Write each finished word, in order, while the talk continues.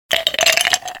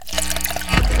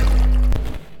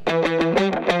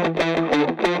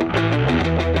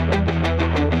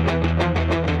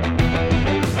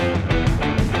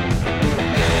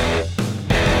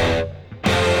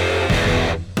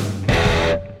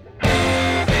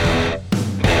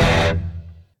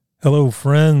Hello,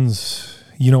 friends.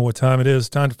 You know what time it is.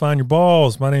 Time to find your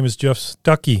balls. My name is Jeff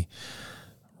Stuckey,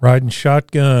 riding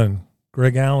shotgun.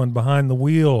 Greg Allen behind the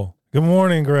wheel. Good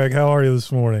morning, Greg. How are you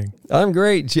this morning? I'm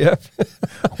great, Jeff.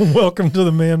 Welcome to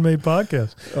the Man-Made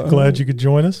Podcast. Glad you could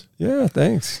join us. Yeah,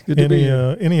 thanks. Good to be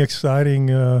here. Any exciting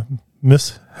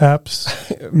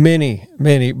mishaps?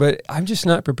 Many, but I'm just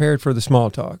not prepared for the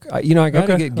small talk. I got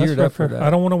to get geared up for that.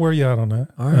 I don't want to wear you out on that.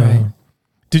 All right.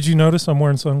 Did you notice I'm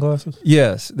wearing sunglasses?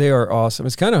 Yes, they are awesome.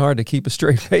 It's kind of hard to keep a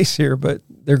straight face here, but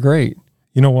they're great.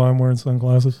 You know why I'm wearing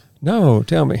sunglasses? No,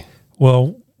 tell me.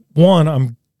 Well, one,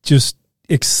 I'm just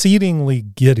exceedingly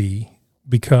giddy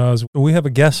because we have a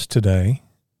guest today,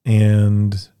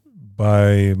 and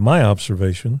by my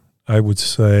observation, I would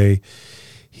say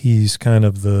he's kind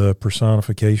of the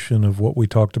personification of what we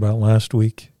talked about last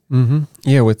week. Mm-hmm.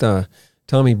 Yeah, with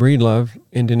Tommy Breedlove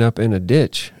ending up in a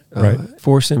ditch. Right.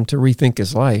 Force him to rethink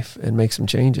his life and make some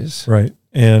changes. Right.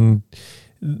 And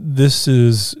this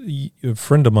is a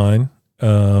friend of mine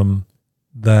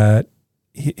that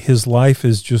his life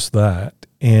is just that.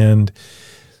 And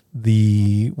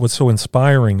what's so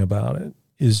inspiring about it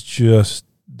is just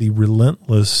the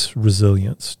relentless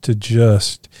resilience to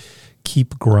just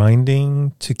keep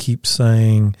grinding, to keep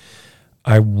saying,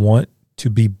 I want to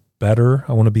be better.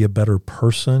 I want to be a better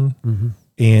person. Mm-hmm.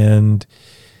 And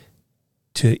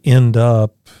to end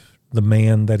up the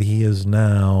man that he is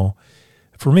now,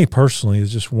 for me personally, is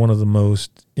just one of the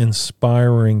most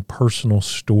inspiring personal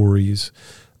stories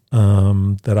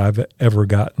that I've ever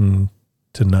gotten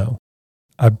to know.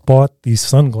 I bought these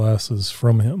sunglasses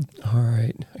from him. All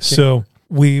right. So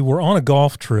we were on a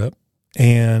golf trip,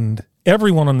 and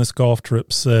everyone on this golf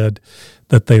trip said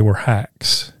that they were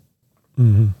hacks.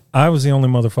 Mm-hmm. I was the only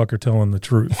motherfucker telling the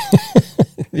truth.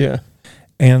 Yeah.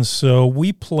 And so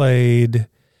we played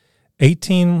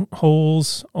 18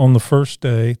 holes on the first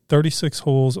day, 36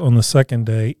 holes on the second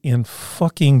day in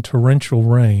fucking torrential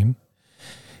rain.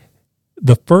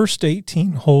 The first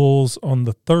 18 holes on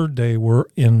the third day were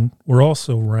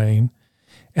also rain.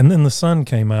 And then the sun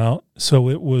came out, so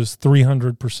it was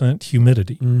 300%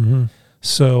 humidity. Mm-hmm.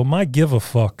 So my give a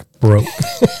fuck broke.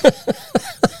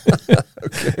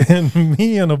 Okay. And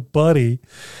me and a buddy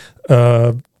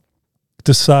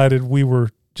decided we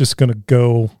were just going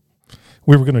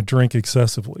to drink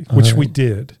excessively, which we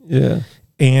did. Yeah.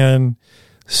 And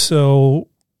so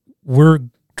we're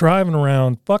driving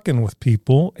around fucking with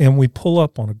people, and we pull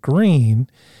up on a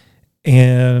green,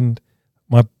 and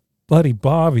my buddy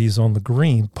Bobby's on the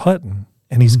green putting,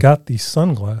 and he's got these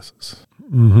sunglasses.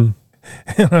 Mm-hmm.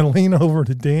 And I lean over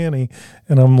to Danny,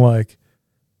 and I'm like,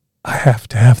 I have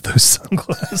to have those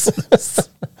sunglasses.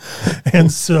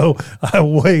 And so I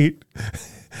wait,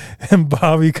 and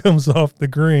Bobby comes off the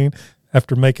green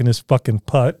after making his fucking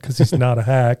putt, because he's not a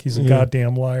hack. He's a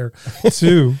goddamn liar,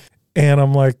 too. And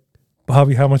I'm like,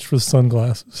 Bobby, how much for the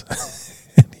sunglasses?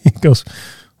 And he goes,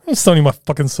 I'm selling you my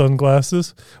fucking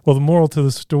sunglasses. Well, the moral to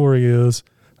the story is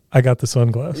I got the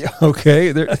sunglasses. Yeah,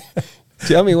 okay.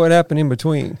 Tell me what happened in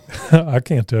between. I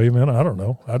can't tell you, man. I don't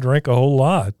know. I drank a whole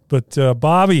lot. But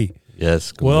Bobby,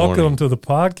 yes, good welcome morning. to the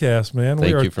podcast, man. Thank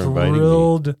we are you for inviting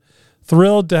me.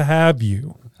 Thrilled to have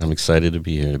you. I'm excited to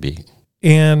be here.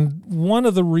 And one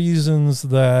of the reasons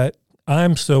that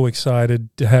I'm so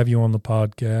excited to have you on the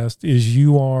podcast is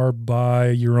you are, by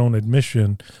your own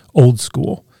admission, old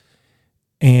school.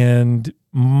 And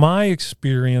my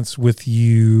experience with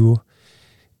you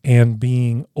and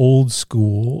being old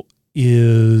school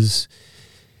is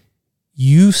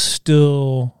you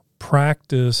still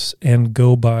practice and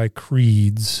go by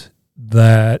creeds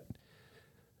that,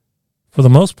 for the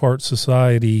most part,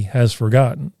 society has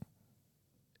forgotten.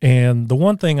 And the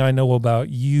one thing I know about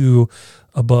you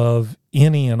above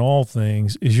any and all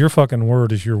things is your fucking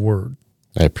word is your word.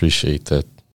 I appreciate that.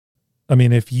 I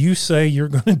mean, if you say you're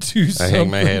going to do something, I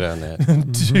hang my head on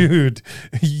that. Dude,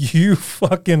 you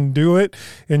fucking do it,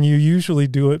 and you usually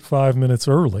do it 5 minutes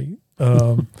early.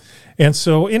 And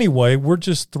so anyway, we're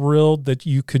just thrilled that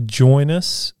you could join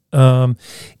us. Would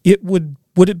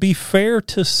it be fair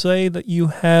to say that you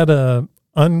had a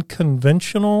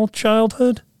unconventional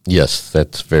childhood? Yes,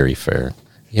 that's very fair.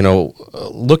 You know,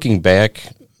 looking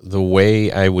back, the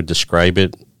way I would describe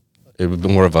it would be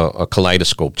more of a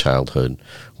kaleidoscope childhood,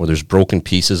 where there's broken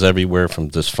pieces everywhere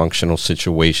from dysfunctional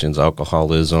situations,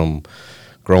 alcoholism,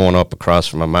 growing up across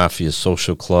from a mafia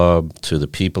social club, to the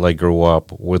people I grew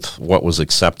up with, what was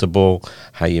acceptable,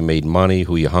 how you made money,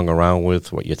 who you hung around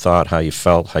with, what you thought, how you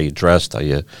felt, how you dressed, how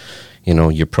you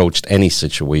approached any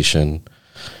situation.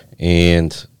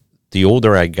 And the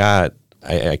older I got,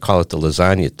 I call it the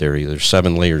lasagna theory. There's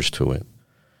 7 layers to it.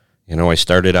 You know, I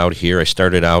started out here. I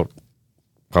started out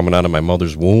coming out of my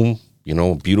mother's womb,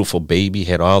 a beautiful baby,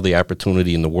 had all the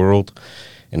opportunity in the world.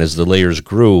 And as the layers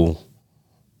grew,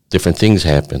 different things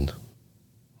happened.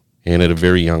 And at a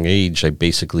very young age, I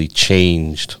basically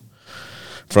changed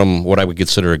from what I would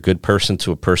consider a good person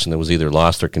to a person that was either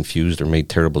lost or confused or made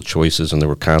terrible choices, and there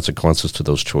were consequences to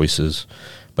those choices.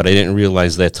 But I didn't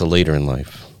realize that till later in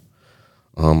life.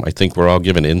 I think we're all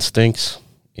given instincts,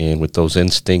 and with those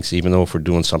instincts, even though if we're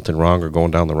doing something wrong or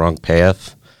going down the wrong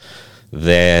path,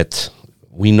 that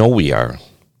we know we are,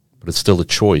 but it's still a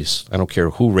choice. I don't care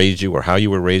who raised you or how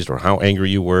you were raised or how angry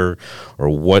you were or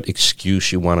what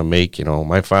excuse you want to make.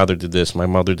 My father did this, my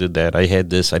mother did that, I had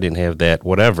this, I didn't have that,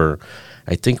 whatever.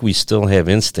 I think we still have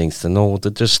instincts to know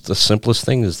that just the simplest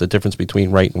thing is the difference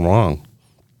between right and wrong.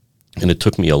 And it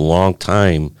took me a long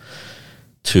time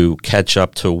to catch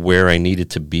up to where I needed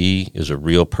to be as a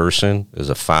real person, as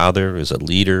a father, as a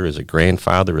leader, as a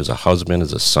grandfather, as a husband,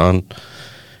 as a son.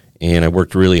 And I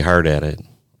worked really hard at it.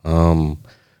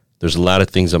 There's a lot of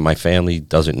things that my family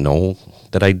doesn't know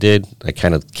that I did. I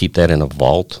kind of keep that in a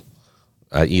vault,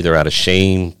 either out of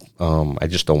shame. I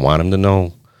just don't want them to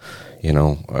know.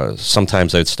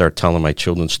 Sometimes I'd start telling my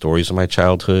children stories of my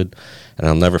childhood, and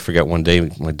I'll never forget one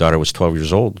day, my daughter was 12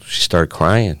 years old. She started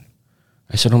crying.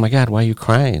 I said, "Oh, my God, why are you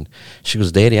crying?" She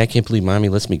goes, "Daddy, I can't believe Mommy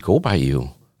lets me go by you."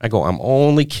 I go, "I'm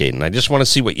only kidding. I just want to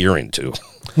see what you're into."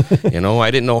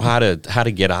 I didn't know how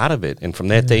to get out of it. And from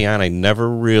that day on, I never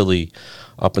really,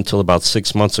 up until about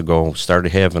 6 months ago,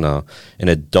 started having an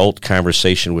adult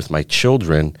conversation with my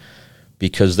children,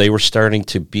 because they were starting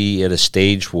to be at a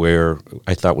stage where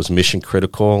I thought was mission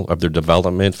critical of their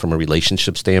development from a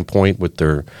relationship standpoint with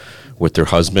their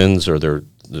husbands or their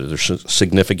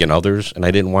significant others, and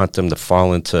I didn't want them to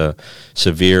fall into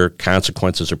severe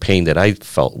consequences or pain that I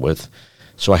felt with.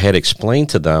 So I had to explain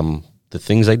to them the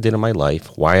things I did in my life,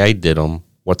 why I did them,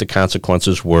 what the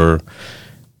consequences were.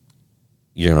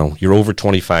 You're over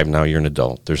 25 now, you're an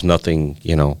adult. There's nothing,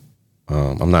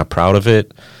 I'm not proud of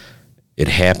it. It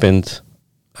happened.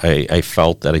 I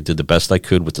felt that I did the best I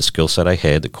could with the skill set I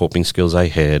had, the coping skills I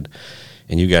had,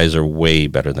 and you guys are way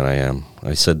better than I am.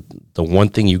 I said, the one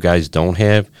thing you guys don't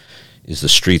have is the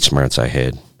street smarts I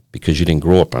had, because you didn't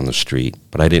grow up on the street,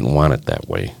 but I didn't want it that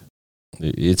way.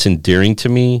 It's endearing to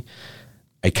me.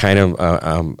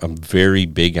 I'm very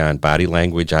big on body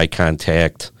language, eye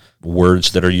contact,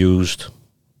 words that are used,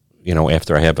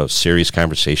 after I have a serious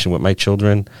conversation with my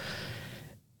children.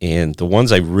 And the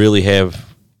ones I really have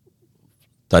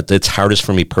that's hardest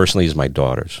for me personally is my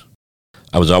daughters.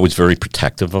 I was always very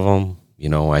protective of them.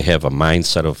 I have a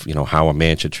mindset of, how a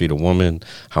man should treat a woman,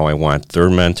 how I want their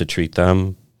men to treat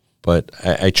them. But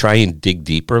I try and dig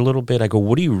deeper a little bit. I go,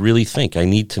 what do you really think? I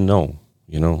need to know.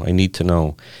 I need to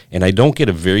know. And I don't get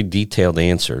a very detailed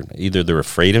answer. Either they're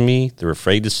afraid of me, they're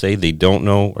afraid to say, they don't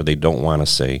know, or they don't want to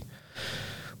say.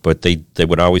 But they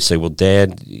would always say, well,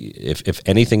 Dad, if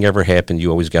anything ever happened, you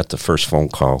always got the first phone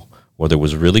call, whether it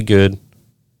was really good,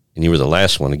 and you were the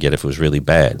last one to get if it was really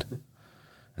bad.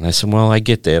 And I said, well, I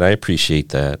get that. I appreciate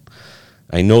that.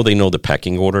 I know they know the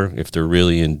pecking order. If they're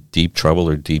really in deep trouble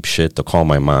or deep shit, they'll call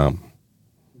my mom,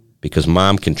 because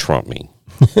Mom can trump me.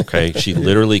 Okay? She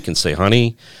literally can say,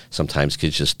 honey, sometimes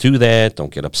kids just do that.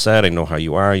 Don't get upset. I know how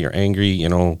you are. You're angry,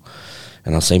 And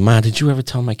I'll say, Mom, did you ever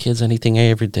tell my kids anything I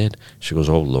ever did? She goes,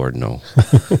 oh, Lord, no.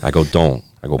 I go, don't.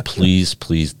 I go, please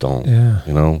don't.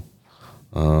 Yeah.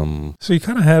 So you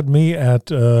kind of had me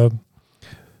at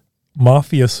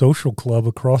Mafia Social Club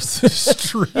across the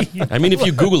street. I mean, if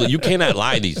you Google it, you cannot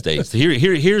lie these days.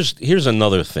 Here's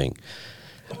another thing.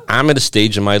 I'm at a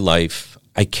stage in my life,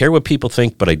 I care what people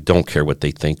think, but I don't care what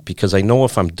they think, because I know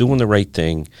if I'm doing the right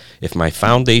thing, if my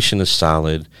foundation is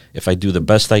solid, if I do the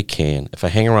best I can, if I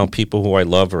hang around people who I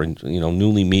love or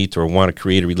newly meet or want to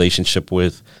create a relationship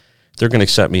with, they're going to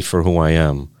accept me for who I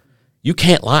am. You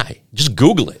can't lie. Just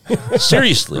Google it.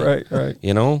 Seriously. Right.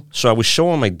 So I was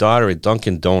showing my daughter at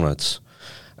Dunkin' Donuts.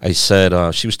 I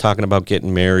said, she was talking about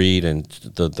getting married, and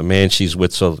the man she's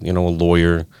with's a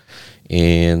lawyer,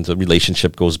 and the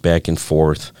relationship goes back and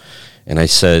forth. And I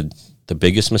said, the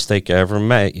biggest mistake I ever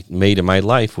made in my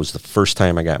life was the first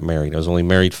time I got married. I was only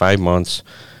married 5 months.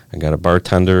 I got a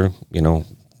bartender,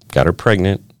 got her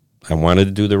pregnant. I wanted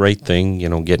to do the right thing,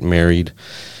 get married.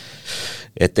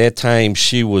 At that time,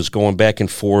 she was going back and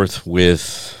forth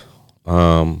with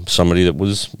somebody that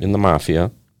was in the mafia.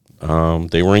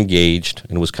 They were engaged,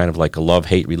 and it was kind of like a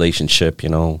love-hate relationship,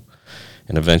 And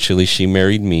eventually she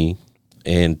married me.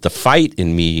 And the fight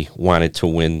in me wanted to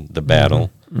win the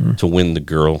battle, to win the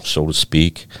girl, so to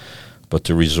speak. But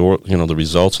the results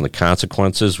and the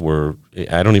consequences were,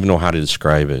 I don't even know how to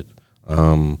describe it.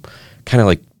 Kind of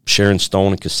like Sharon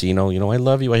Stone and Casino, I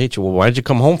love you, I hate you. Well, why did you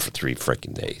come home for 3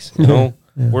 freaking days?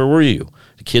 Where were you?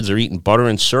 The kids are eating butter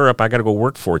and syrup. I got to go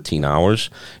work 14 hours,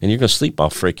 and you're going to sleep all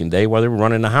freaking day while they're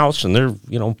running the house, and they're,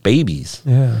 babies.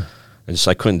 Yeah.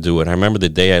 I couldn't do it. I remember the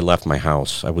day I left my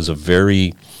house. I was a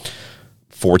very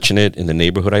fortunate in the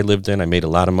neighborhood I lived in. I made a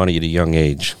lot of money at a young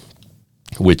age,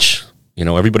 which,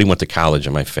 everybody went to college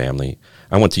in my family.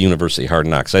 I went to University of Hard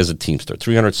Knocks. I was a Teamster,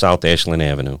 300 South Ashland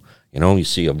Avenue. You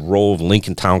see a row of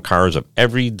Lincoln Town cars of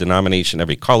every denomination,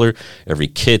 every color, every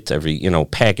kit, every,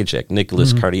 package at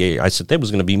Nicholas Cartier. I said, that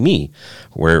was going to be me,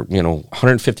 where,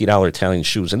 $150 Italian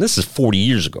shoes. And this is 40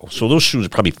 years ago. So those shoes are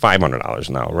probably $500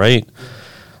 now, right?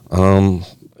 I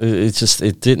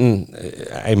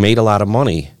made a lot of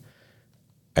money.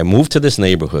 I moved to this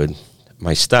neighborhood.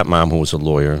 My stepmom, who was a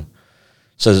lawyer,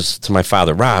 says to my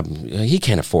father, Rob, he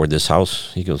can't afford this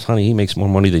house. He goes, honey, he makes more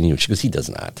money than you. She goes, he does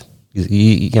not.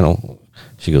 She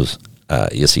goes,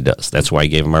 yes, he does. That's why I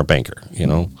gave him our banker,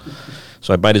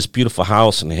 So I buy this beautiful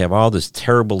house, and they have all this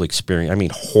terrible experience. I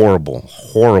mean, horrible,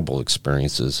 horrible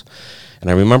experiences. And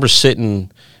I remember sitting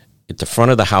at the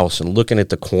front of the house and looking at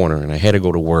the corner, and I had to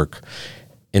go to work.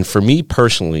 And for me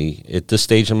personally, at this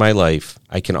stage in my life,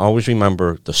 I can always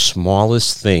remember the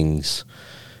smallest things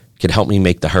can help me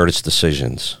make the hardest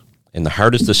decisions. And the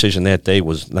hardest decision that day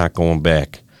was not going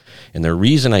back. And the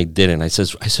reason I didn't, I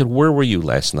said, where were you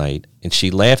last night? And she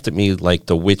laughed at me like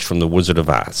the witch from the Wizard of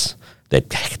Oz.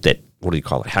 That what do you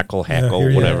call it? Hackle,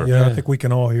 whatever. Yeah, I think we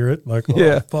can all hear it. Like,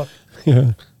 oh, fuck.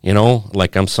 Yeah.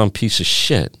 Like I'm some piece of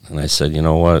shit. And I said, you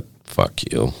know what?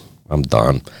 Fuck you. I'm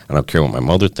done. I don't care what my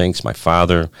mother thinks, my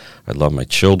father. I love my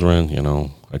children,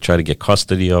 I try to get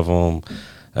custody of them.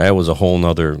 That was a whole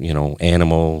nother,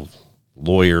 animal.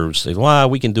 Lawyers say, well,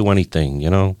 we can do anything,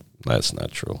 That's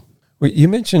not true. Well, you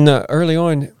mentioned early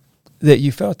on that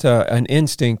you felt an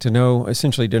instinct to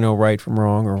know right from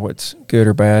wrong or what's good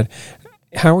or bad.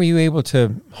 How were you able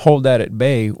to hold that at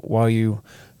bay while you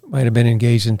might have been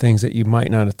engaged in things that you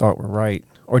might not have thought were right?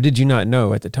 Or did you not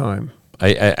know at the time?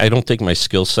 I don't think my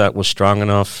skill set was strong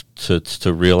enough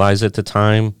to realize at the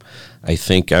time. I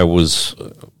think I was,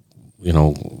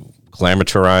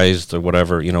 glamourized or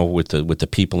whatever, with the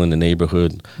people in the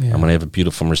neighborhood. Yeah. I'm going to have a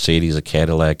beautiful Mercedes, a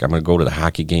Cadillac. I'm going to go to the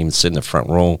hockey game and sit in the front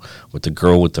row with the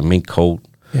girl with the mink coat.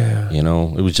 Yeah.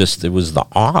 It was the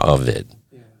awe of it.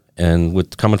 Yeah. And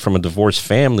with coming from a divorced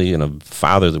family and a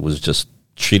father that was just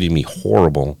treating me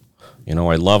horrible,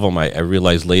 I love him. I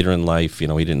realized later in life, he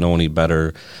didn't know any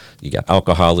better. You got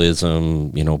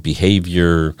alcoholism,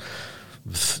 behavior,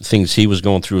 things he was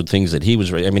going through, things that he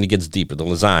was. I mean, it gets deeper. The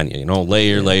lasagna,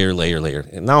 layer.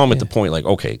 And now I'm at the point like,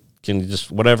 okay, can you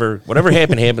just whatever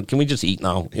happened? Can we just eat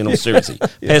now? Seriously,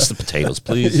 pass the potatoes,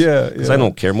 please. Because I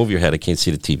don't care. Move your head. I can't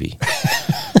see the TV.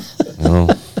 All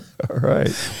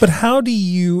right. But how do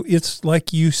you? It's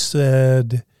like you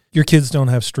said, your kids don't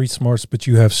have street smarts, but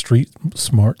you have street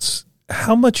smarts.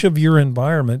 How much of your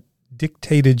environment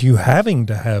dictated you having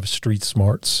to have street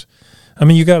smarts? I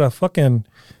mean, you got a fucking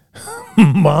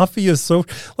mafia, so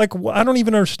like I don't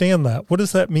even understand that. What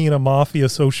does that mean, a mafia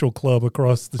social club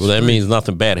across the street? Well, that means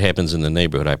nothing bad happens in the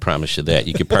neighborhood, I promise you that.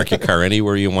 You can park your car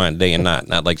anywhere you want, day and night,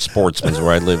 not like Sportsman's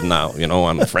where I live now,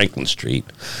 on Franklin Street.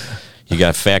 You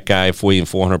got a fat guy weighing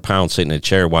 400 pounds sitting in a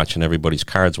chair watching everybody's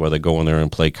cards while they go in there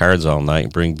and play cards all night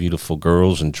and bring beautiful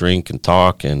girls and drink and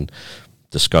talk and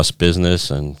discuss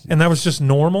business. And that was just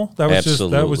normal? That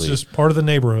was just part of the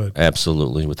neighborhood?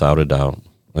 Absolutely, without a doubt.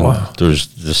 And wow. There's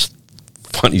just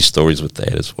funny stories with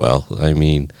that as well. I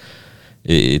mean,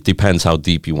 it depends how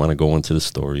deep you want to go into the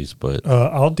stories, but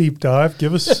I'll deep dive.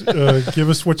 Give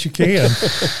us what you can.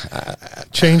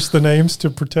 Change the names to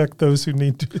protect those who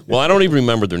need to. Well, I don't even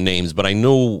remember their names, but I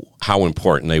know how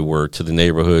important they were to the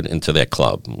neighborhood and to that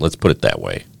club. Let's put it that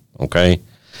way, okay?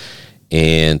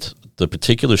 And the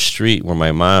particular street where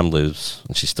my mom lives,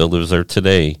 and she still lives there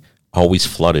today, always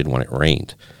flooded when it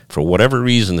rained. For whatever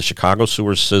reason, the Chicago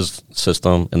sewer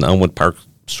system and the Elmwood Park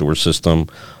sewer system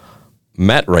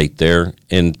met right there,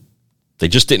 and they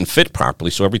just didn't fit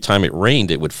properly. So every time it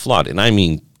rained, it would flood, and I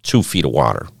mean 2 feet of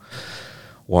water.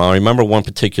 Well, I remember one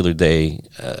particular day,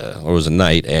 or it was a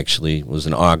night actually. It was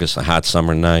in August, a hot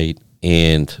summer night,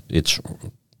 and it's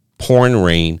pouring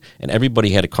rain, and everybody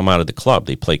had to come out of the club.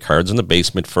 They play cards in the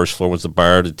basement. First floor was the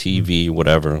bar, the TV,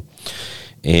 whatever,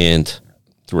 and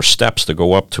there were steps to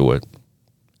go up to it.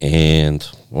 And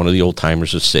one of the old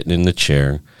timers was sitting in the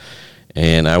chair,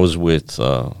 and I was with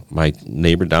my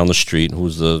neighbor down the street, who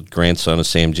was the grandson of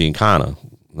Sam Giancana.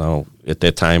 Now, at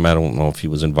that time, I don't know if he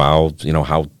was involved,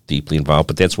 how deeply involved,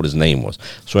 but that's what his name was.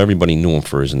 So everybody knew him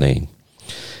for his name.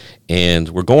 And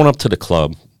we're going up to the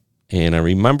club, And I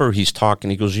remember he's talking.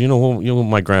 He goes, you know who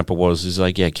my grandpa was? He's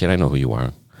like, yeah, kid, I know who you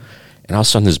are. And all of a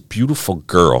sudden, this beautiful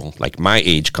girl, like my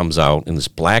age, comes out in this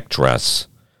black dress,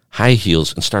 high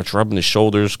heels, and starts rubbing his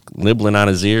shoulders, nibbling on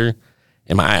his ear.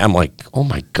 And I'm like, oh,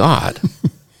 my God.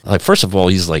 Like, first of all,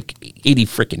 he's like 80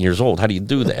 freaking years old. How do you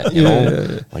do that? You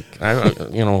know,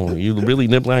 like, you really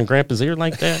nibble on Grandpa's ear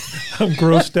like that? I'm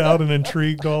grossed out and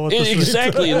intrigued all at the same time.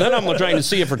 Exactly. And then I'm trying to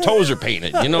see if her toes are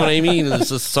painted. You know what I mean? It's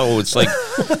just, so it's like,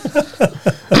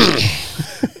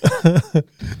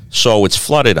 so it's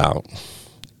flooded out.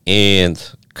 And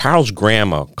Carl's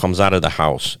grandma comes out of the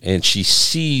house and she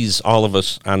sees all of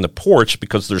us on the porch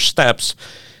because there's steps.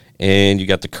 And you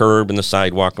got the curb and the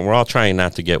sidewalk, and we're all trying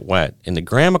not to get wet. And the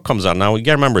grandma comes out. Now, you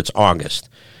got to remember, it's August.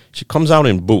 She comes out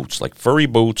in boots, like furry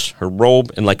boots, her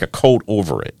robe, and like a coat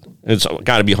over it. And it's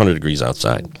got to be 100 degrees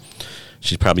outside.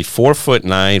 She's probably 4'9",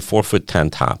 4'10"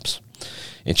 tops.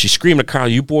 And she's screaming to Carl,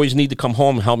 you boys need to come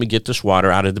home and help me get this water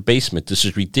out of the basement. This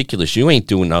is ridiculous. You ain't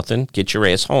doing nothing. Get your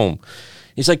ass home.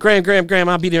 He's like, Graham,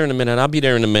 I'll be there in a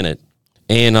minute.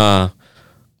 And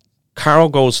Carl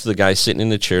goes to the guy sitting in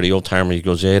the chair, the old timer. He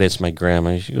goes, yeah, that's my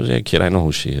grandma. She goes, yeah, kid, I know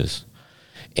who she is.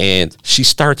 And she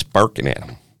starts barking at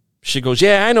him. She goes,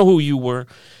 yeah, I know who you were.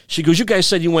 She goes, you guys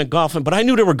said you went golfing, but I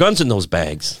knew there were guns in those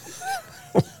bags.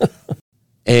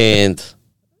 And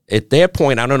at that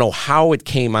point, I don't know how it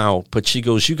came out, but she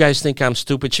goes, you guys think I'm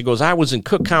stupid? She goes, I was in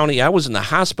Cook County. I was in the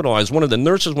hospital. I was one of the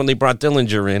nurses when they brought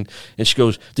Dillinger in. And she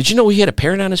goes, did you know he had a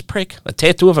parrot on his prick? A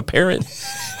tattoo of a parrot?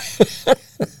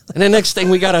 And the next thing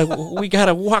we gotta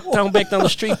walk back down the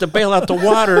street to bail out the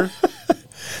water.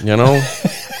 You know,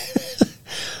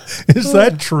 is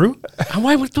that true?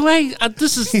 Why would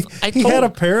this is? He had a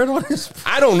parrot on his.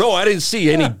 I don't know. I didn't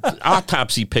see any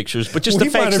autopsy pictures, but just the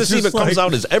fact this even comes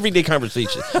out as everyday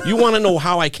conversation. You want to know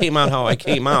how I came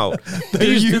out?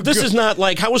 This is not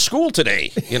like how was school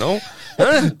today? You know,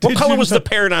 what color was the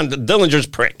parrot on Dillinger's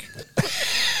prick?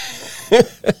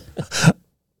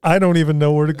 I don't even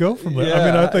know where to go from there. I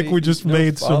mean, I think we just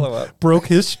made some broke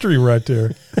history right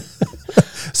there.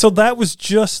 So that was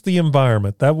just the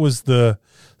environment. That was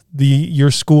your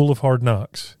school of hard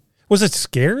knocks. Was it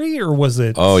scary or was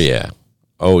it? Oh yeah.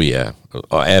 Oh,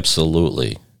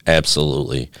 absolutely.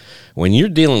 When you're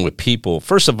dealing with people,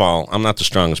 first of all, I'm not the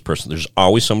strongest person. There's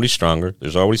always somebody stronger.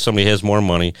 There's always somebody who has more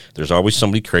money. There's always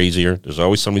somebody crazier. There's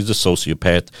always somebody who's a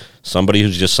sociopath. Somebody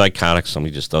who's just psychotic.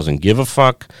 Somebody just doesn't give a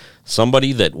fuck.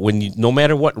 Somebody that no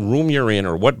matter what room you're in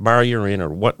or what bar you're in or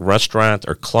what restaurant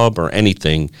or club or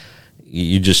anything,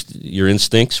 your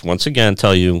instincts once again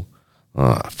tell you,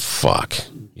 oh, fuck,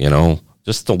 you know.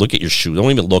 Just don't look at your shoe.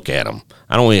 Don't even look at them.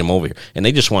 I don't want them over here. And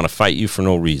they just want to fight you for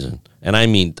no reason. And I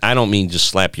don't mean just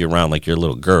slap you around like you're a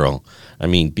little girl. I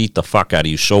mean beat the fuck out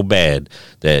of you so bad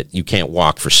that you can't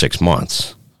walk for 6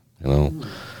 months. You know,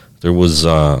 it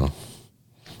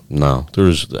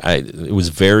was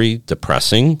very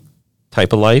depressing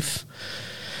type of life.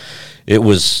 It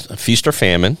was feast or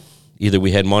famine. Either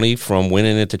we had money from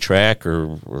winning at the track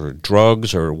or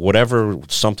drugs or whatever,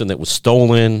 something that was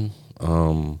stolen.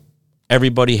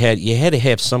 Everybody you had to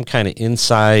have some kind of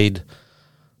inside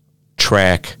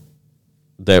track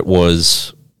that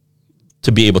was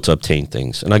to be able to obtain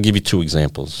things. And I'll give you 2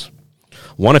 examples.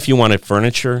 One, if you wanted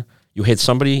furniture, you had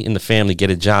somebody in the family get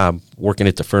a job working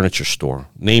at the furniture store,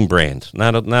 name brand,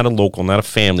 not a local, not a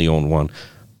family-owned one,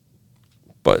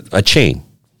 but a chain.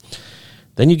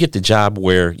 Then you get the job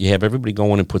where you have everybody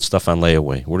go in and put stuff on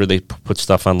layaway. Where do they put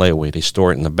stuff on layaway? They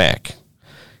store it in the back.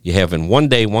 You have in one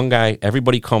day, one guy,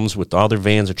 everybody comes with all their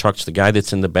vans or trucks, the guy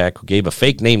that's in the back who gave a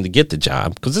fake name to get the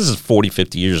job, because this is 40,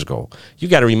 50 years ago. You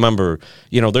got to remember,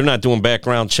 they're not doing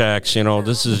background checks.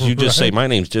 This is, you just say, my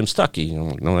name's Jim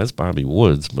Stuckey. No, that's Bobby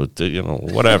Woods, but,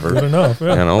 whatever. Good enough,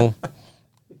 yeah.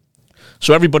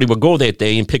 So everybody would go that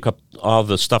day and pick up all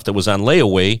the stuff that was on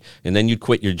layaway, and then you'd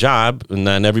quit your job, and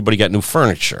then everybody got new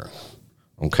furniture,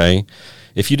 okay?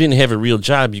 If you didn't have a real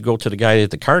job, you go to the guy at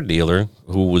the car dealer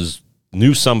who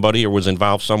knew somebody or was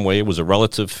involved some way, was a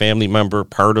relative, family member,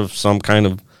 part of some kind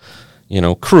of,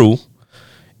 crew,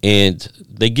 and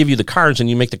they give you the cars and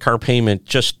you make the car payment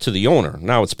just to the owner.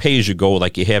 Now it's pay as you go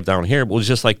like you have down here, but it was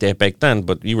just like that back then,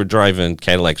 but you were driving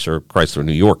Cadillacs or Chrysler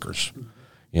New Yorkers,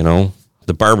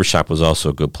 The barbershop was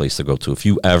also a good place to go to. If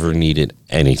you ever needed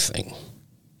anything,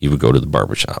 you would go to the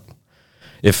barbershop.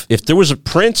 If there was a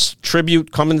Prince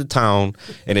tribute coming to town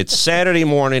and it's Saturday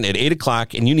morning at 8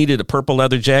 o'clock and you needed a purple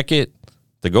leather jacket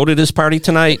to go to this party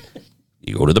tonight,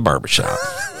 you go to the barbershop.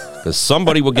 Because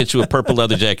somebody will get you a purple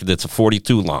leather jacket that's a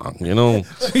 42 long, So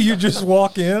you just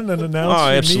walk in and announce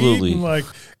your absolutely. need and like,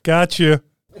 gotcha.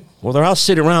 Well, they're all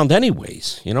sitting around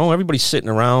anyways. Everybody's sitting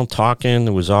around talking.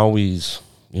 There was always,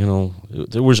 You know,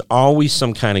 there was always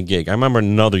some kind of gig. I remember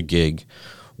another gig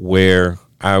where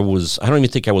I don't even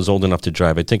think I was old enough to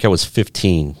drive. I think I was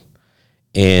 15.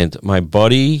 And my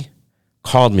buddy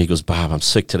called me. He goes, Bob, I'm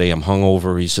sick today. I'm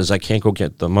hungover. He says, I can't go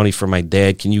get the money for my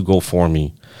dad. Can you go for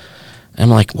me? And I'm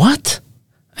like, what?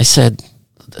 I said,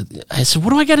 what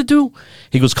do I got to do?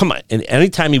 He goes, come on. And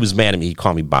anytime he was mad at me, he'd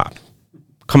call me Bob.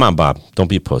 Come on, Bob. Don't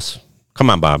be a puss. Come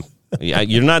on, Bob.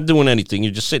 You're not doing anything.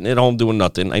 You're just sitting at home doing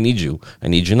nothing. I need you. I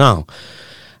need you now.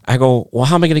 I go, well,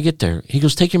 how am I going to get there? He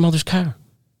goes, take your mother's car.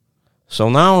 So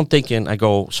now I'm thinking, I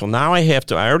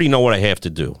already know what I have to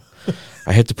do.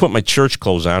 I had to put my church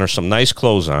clothes on or some nice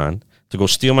clothes on to go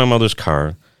steal my mother's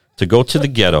car, to go to the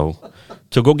ghetto,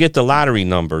 to go get the lottery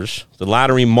numbers, the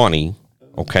lottery money,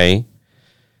 okay?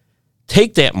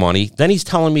 Take that money. Then he's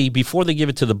telling me before they give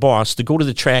it to the boss to go to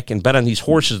the track and bet on these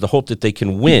horses to hope that they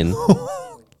can win.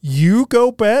 You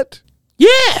go bet? Yeah.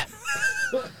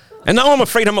 And now I'm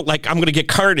afraid I'm going to get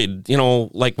carded, you know,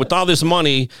 like with all this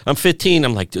money. I'm 15.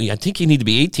 I'm like, I think you need to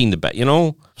be 18 to bet, you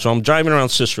know? So I'm driving around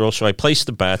Cicero, so I place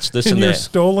the bets, this and in your that.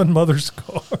 stolen mother's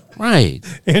car. Right.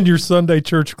 And your Sunday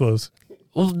church clothes.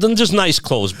 Well, then just nice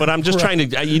clothes, but I'm just trying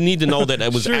to, you need to know that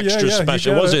it was Sure, extra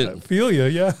special. It wasn't, I feel you,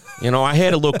 yeah. you know, I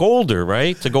had to look older,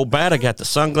 right? To go bet, I got the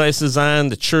sunglasses on,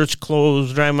 the church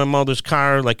clothes, driving my mother's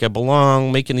car like I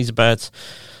belong, making these bets.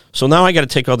 So now I got to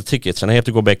take all the tickets, and I have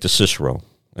to go back to Cicero.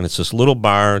 And it's this little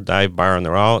dive bar, and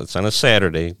it's on a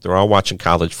Saturday. They're all watching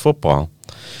college football.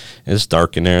 And it's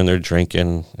dark in there, and they're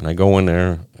drinking. And I go in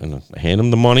there, and I hand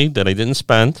them the money that I didn't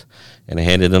spend, and I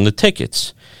handed them the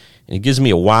tickets. And he gives me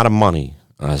a wad of money.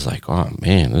 And I was like, oh,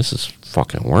 man, this is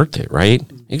fucking worth it, right?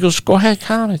 He goes, go ahead,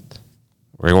 count it.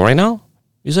 Right now?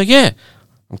 He's like, yeah.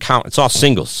 I'm counting. It's all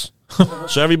singles.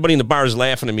 So everybody in the bar is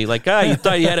laughing at me like, you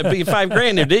thought you had a big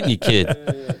 $5,000 there, didn't you, kid?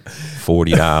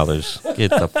 $40.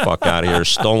 Get the fuck out of here.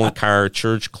 Stolen car,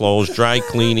 church clothes, dry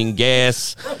cleaning,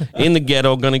 gas, in the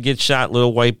ghetto, gonna get shot,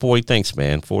 little white boy. Thanks,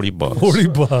 man. $40.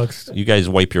 $40. You guys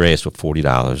wipe your ass with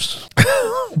 $40.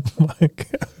 My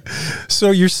God.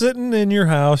 So you're sitting in your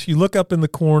house, you look up in the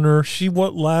corner, she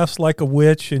laughs like a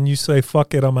witch, and you say,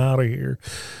 fuck it, I'm out of here.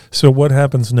 So what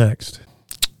happens next?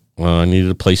 Well, I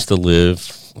needed a place to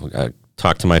live. I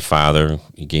talked to my father.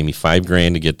 He gave me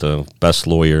 $5,000 to get the best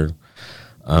lawyer.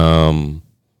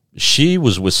 She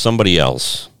was with somebody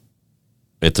else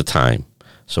at the time.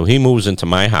 So he moves into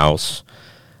my house.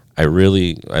 I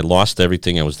lost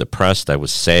everything. I was depressed. I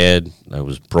was sad. I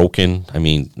was broken. I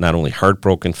mean, not only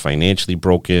heartbroken, financially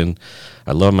broken.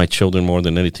 I love my children more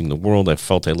than anything in the world. I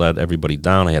felt I let everybody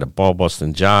down. I had a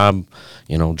ball-busting job,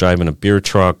 you know, driving a beer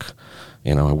truck.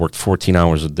 You know, I worked 14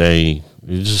 hours a day.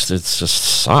 It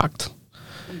just sucked.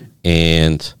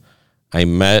 And I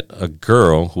met a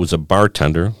girl who was a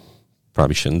bartender.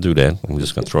 Probably shouldn't do that. I'm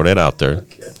just going to throw that out there.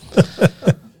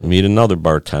 Meet another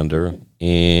bartender,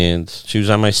 and she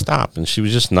was on my stop, and she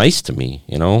was just nice to me,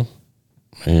 you know.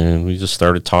 And we just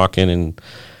started talking, and,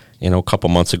 you know, a couple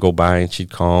months would go by, and she'd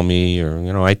call me, or,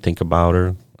 you know, I'd think about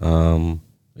her.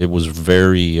 It was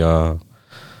very...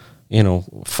 you know,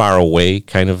 far away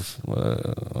kind of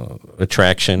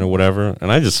attraction or whatever.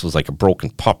 And I just was like a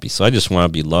broken puppy. So I just wanted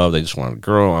to be loved. I just wanted a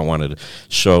girl. I wanted to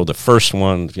show the first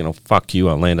one, you know, fuck you.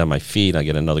 I'll land on my feet. I'll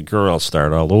get another girl. I'll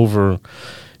start all over,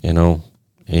 you know.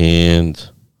 And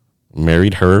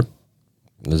married her.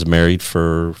 Was married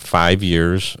for 5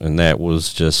 years. And that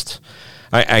was just...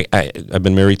 I've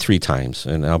been married 3 times,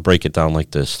 and I'll break it down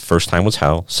like this. First time was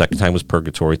hell. Second time was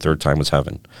purgatory. Third time was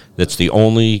heaven. That's the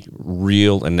only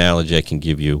real analogy I can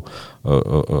give you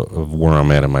of where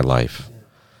I'm at in my life.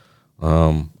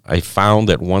 I found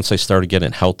that once I started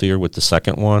getting healthier with the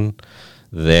second one,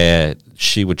 that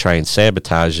she would try and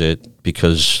sabotage it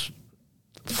because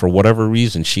for whatever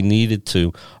reason, she needed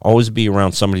to always be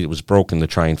around somebody that was broken to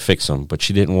try and fix them, but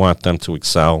she didn't want them to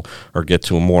excel or get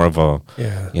to more of a,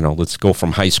 you know, let's go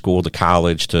from high school to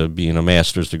college to being a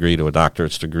master's degree to a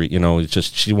doctorate's degree. You know, it's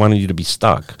just she wanted you to be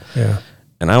stuck. Yeah.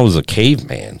 And I was a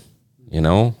caveman, you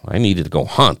know. I needed to go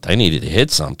hunt. I needed to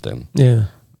hit something. Yeah.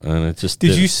 And it just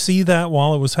Did you see that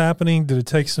while it was happening? Did it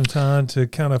take some time to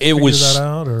kind of figure that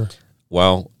out? Or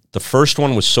well, the first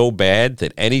one was so bad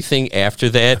that anything after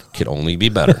that could only be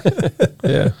better.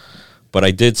 Yeah. But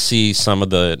I did see some of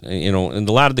the, you know, and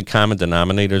a lot of the common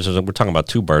denominators, we're talking about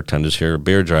 2 bartenders here, a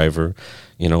beer driver,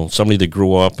 you know, somebody that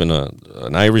grew up in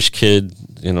an Irish kid,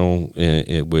 you know,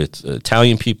 with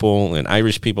Italian people and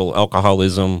Irish people,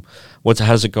 alcoholism.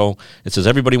 How's it go? It says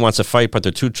everybody wants to fight, but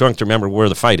they're too drunk to remember where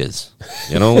the fight is,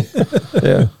 you know?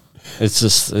 Yeah. It's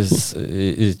just,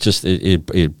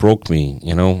 it broke me,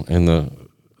 you know, and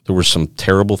the There were some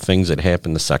terrible things that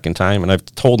happened the second time, and I've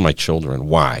told my children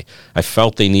why. I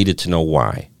felt they needed to know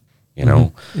why. You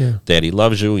know, Daddy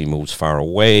loves you. He moves far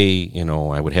away. You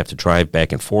know, I would have to drive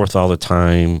back and forth all the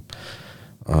time.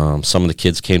 Some of the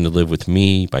kids came to live with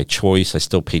me by choice. I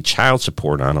still paid child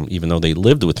support on them, even though they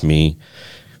lived with me,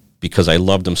 because I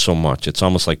loved them so much. It's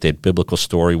almost like that biblical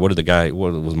story. What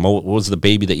was the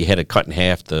baby that you had to cut in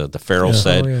half? The Pharaoh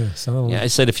said. I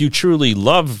said, if you truly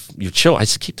love your children, I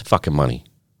said, keep the fucking money.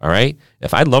 All right?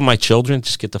 If I love my children,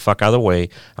 just get the fuck out of the way.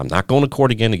 I'm not going to court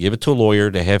again to give it to a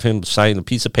lawyer to have him sign a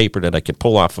piece of paper that I could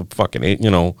pull off of fucking,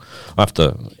 off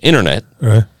the internet.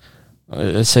 Right.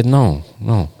 I said, no.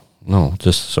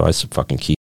 Just so I said, fucking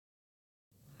keep.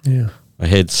 Yeah. I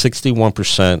had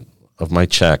 61% of my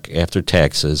check after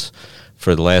taxes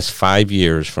for the last 5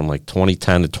 years from like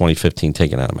 2010 to 2015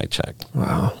 taken out of my check.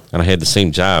 Wow. And I had the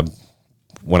same job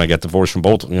when I got divorced from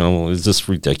both. It's just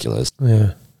ridiculous.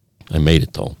 Yeah. I made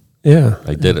it though. Yeah.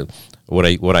 I did it. What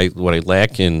I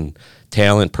lack in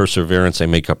talent, perseverance, I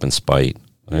make up in spite.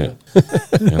 Right?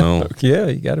 Yeah,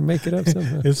 you got to make it up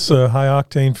somehow. It's high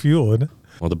octane fuel, isn't it?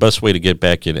 Well, the best way to get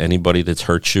back at anybody that's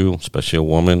hurt you, especially a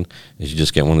woman, is you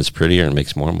just get one that's prettier and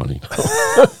makes more money.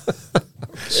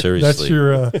 Seriously,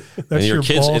 that's your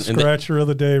kids, ball scratcher of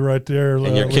the day right there.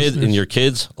 And your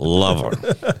kids love her.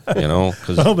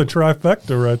 The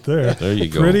trifecta right there. There you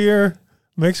go. Prettier,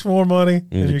 makes more money,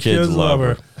 and your kids love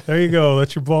her. There you go.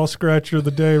 That's your ball scratcher of the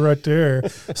day right there.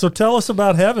 So tell us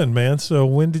about heaven, man. So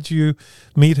when did you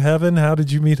meet heaven? How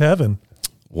did you meet heaven?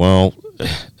 Well,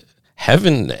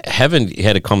 heaven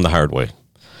had to come the hard way.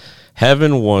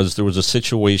 There was a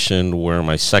situation where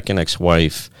my second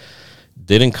ex-wife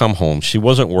didn't come home. She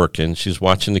wasn't working. She was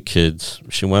watching the kids.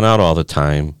 She went out all the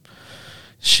time.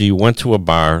 She went to a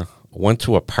bar, went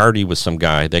to a party with some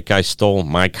guy. That guy stole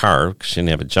my car because she didn't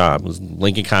have a job. It was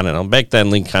Lincoln Continental. Back then,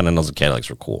 Lincoln Continentals and Cadillacs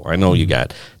were cool. I know you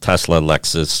got Tesla,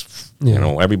 Lexus,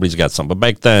 everybody's got something. But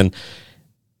back then,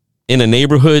 in a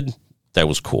neighborhood, that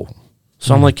was cool.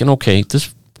 So I'm like, okay,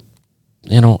 this,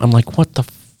 I'm like, what the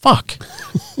fuck?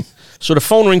 So the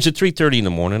phone rings at 3:30 in the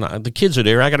morning. The kids are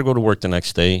there. I got to go to work the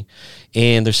next day.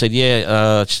 And they said,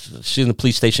 she's in the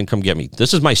police station. Come get me.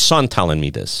 This is my son telling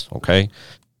me this, okay?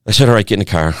 I said, all right, get in the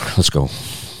car. Let's go.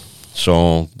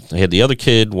 So I had the other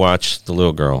kid watch the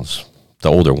little girls, the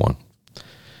older one.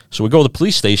 So we go to the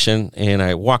police station, and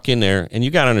I walk in there. And you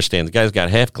got to understand, the guy's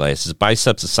got half glasses,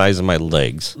 biceps the size of my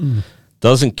legs.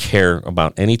 Doesn't care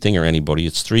about anything or anybody.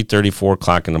 It's 3:30, 4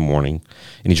 o'clock in the morning,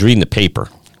 and he's reading the paper,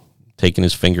 taking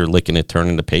his finger, licking it,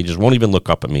 turning the pages, won't even look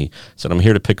up at me. Said, I'm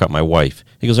here to pick up my wife.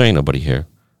 He goes, there ain't nobody here.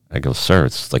 I go, sir,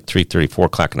 it's like 3:30, 4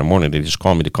 o'clock in the morning. They just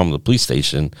called me to come to the police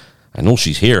station. I know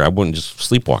she's here. I wouldn't just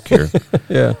sleepwalk here.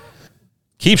 Yeah.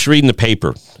 Keeps reading the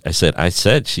paper. I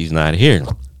said she's not here.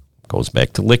 Goes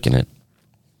back to licking it,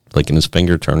 licking his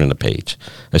finger, turning the page.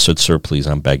 I said, sir, please,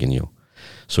 I'm begging you.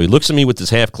 So he looks at me with his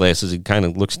half glasses. He kind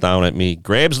of looks down at me,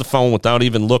 grabs the phone without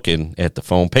even looking at the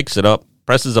phone, picks it up,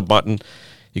 presses a button.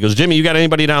 He goes, Jimmy, you got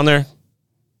anybody down there?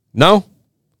 No.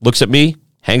 Looks at me,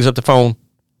 hangs up the phone,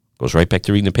 goes right back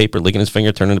to reading the paper, licking his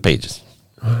finger, turning the pages.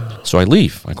 So I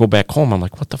leave. I go back home. I'm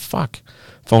like, what the fuck?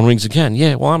 Phone rings again.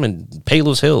 Yeah, well, I'm in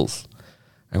Palos Hills.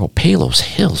 I go, Palos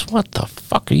Hills? What the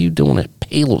fuck are you doing at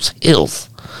Palos Hills?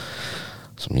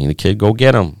 So me and the kid go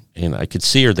get him. And I could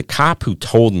see her. The cop who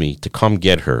told me to come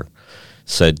get her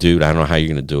said, dude, I don't know how you're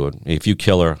going to do it. If you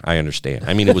kill her, I understand.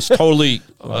 I mean, it was totally,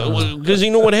 because he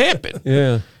knew what happened.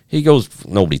 Yeah. He goes,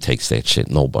 nobody takes that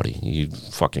shit. Nobody. You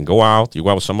fucking go out. You go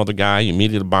out with some other guy. You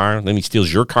meet at a bar. Then he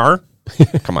steals your car.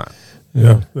 Come on.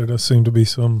 Yeah, there does seem to be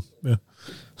some. Yeah.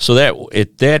 So that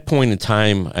at that point in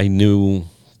time, I knew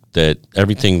that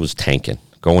everything was tanking,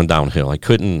 going downhill. I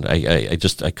couldn't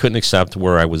accept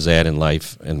where I was at in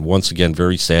life. And once again,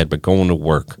 very sad, but going to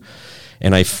work.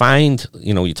 And I find,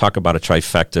 you talk about a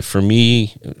trifecta. For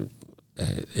me,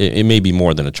 it may be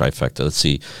more than a trifecta. Let's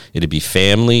see. It'd be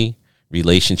family,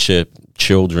 relationship,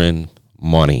 children,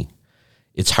 money.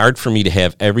 It's hard for me to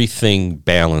have everything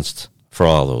balanced for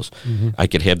all those. Mm-hmm. I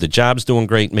could have the jobs doing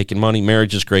great, making money,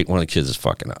 marriage is great, one of the kids is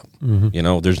fucking up.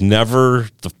 Mm-hmm. There's never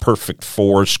the perfect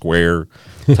four square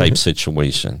type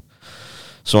situation.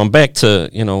 So I'm back to,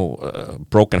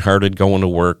 brokenhearted, going to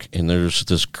work, and there's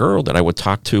this girl that I would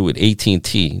talk to at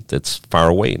AT&T that's far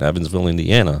away in Evansville,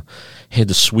 Indiana, had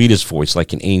the sweetest voice,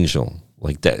 like an angel,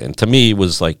 like that. And to me, it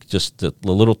was like just the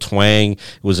little twang.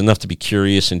 It was enough to be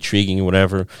curious, intriguing, and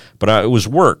whatever. But it was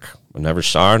work. I never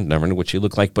saw her, never knew what she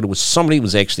looked like, but it was somebody who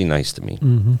was actually nice to me.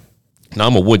 Mm-hmm. Now,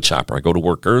 I'm a wood chopper. I go to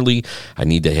work early. I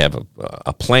need to have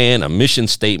a plan, a mission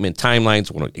statement, timelines,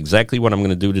 exactly what I'm going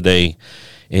to do today.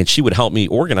 And she would help me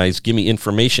organize, give me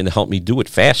information to help me do it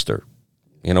faster.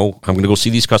 I'm going to go see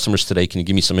these customers today. Can you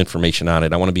give me some information on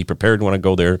it? I want to be prepared when I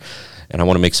go there, and I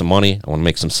want to make some money. I want to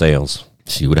make some sales.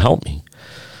 She would help me.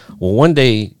 Well, one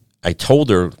day I told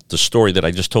her the story that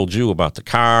I just told you about the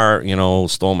car,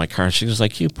 stole my car. She was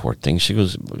like, you poor thing. She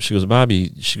goes,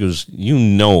 Bobby,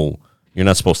 you're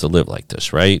not supposed to live like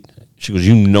this, right? She goes,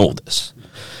 this.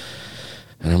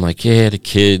 And I'm like, yeah, the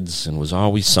kids, and it was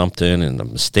always something, and the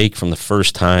mistake from the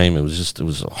first time. It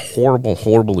was a horrible,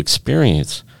 horrible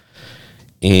experience.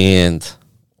 And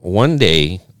one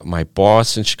day, my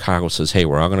boss in Chicago says, hey,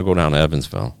 we're all going to go down to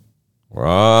Evansville. We're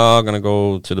all going to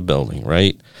go to the building,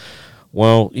 right?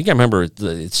 Well, you got to remember,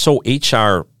 it's so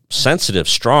HR sensitive,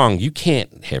 strong, you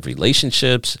can't have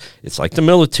relationships. It's like the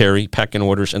military, pecking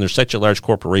orders, and they're such a large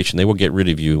corporation, they will get rid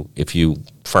of you if you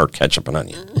fart ketchup and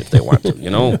onion, if they want to,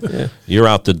 Yeah. You're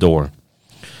out the door.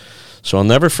 So I'll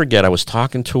never forget, I was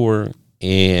talking to her,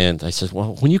 and I said,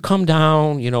 well, when you come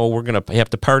down, we're going to have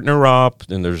to partner up,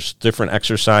 and there's different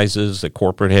exercises that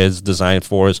corporate has designed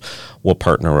for us. We'll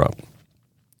partner up.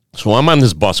 So I'm on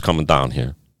this bus coming down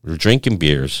here. We're drinking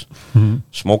beers,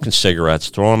 smoking cigarettes,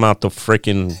 throwing them out the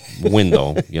freaking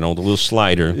window, the little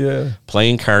slider,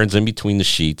 playing cards in between the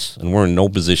sheets, and we're in no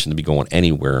position to be going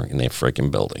anywhere in that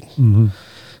freaking building. Mm-hmm.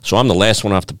 So I'm the last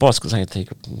one off the bus because I got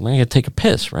to take a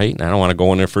piss, right? And I don't want to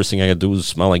go in there. First thing I got to do is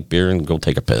smell like beer and go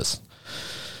take a piss.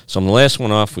 So I'm the last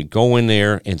one off. We go in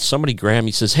there, and somebody grabbed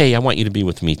me, says, hey, I want you to be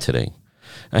with me today.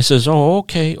 I says, oh,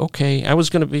 okay. I was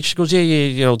going to be. She goes, yeah,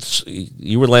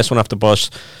 you were the last one off the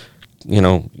bus.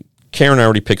 Karen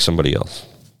already picked somebody else.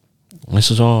 And I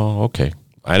says, oh, okay.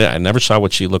 I never saw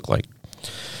what she looked like.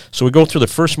 So we go through the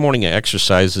first morning of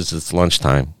exercises. It's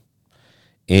lunchtime.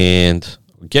 And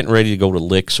we're getting ready to go to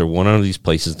Licks or one of these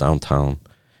places downtown.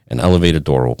 An elevator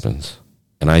door opens.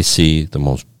 And I see the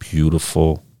most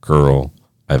beautiful girl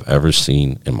I've ever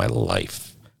seen in my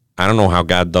life. I don't know how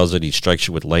God does it. He strikes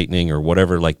you with lightning or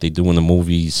whatever like they do in the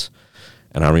movies.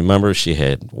 And I remember she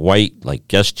had white, like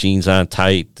Guess jeans on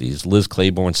tight, these Liz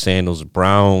Claiborne sandals,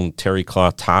 brown terry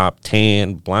cloth top,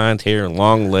 tan, blonde hair,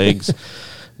 long legs,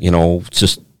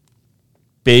 just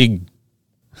big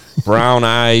brown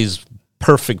eyes,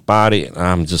 perfect body. And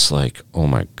I'm just like, oh,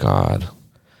 my God.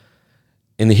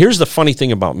 And here's the funny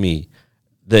thing about me,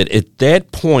 that at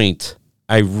that point,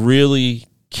 I really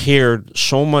cared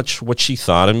so much what she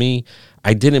thought of me.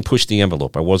 I didn't push the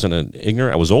envelope. I wasn't an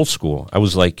ignorant. I was old school. I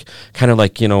was like, kind of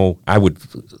like, I would,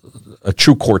 a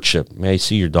true courtship. May I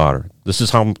see your daughter? This is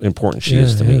how important she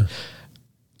is to me.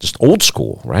 Just old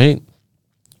school, right?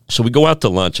 So we go out to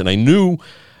lunch, and I knew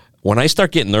when I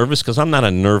start getting nervous, because I'm not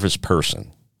a nervous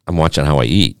person. I'm watching how I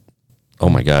eat. Oh,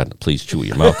 my God, please chew with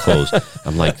your mouth closed.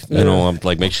 I'm like, I'm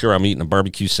like, make sure I'm eating a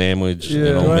barbecue sandwich.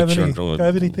 Do I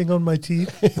have anything on my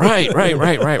teeth?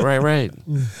 Right.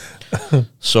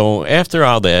 So after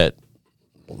all that,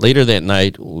 later that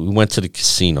night, we went to the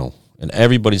casino, and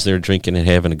everybody's there drinking and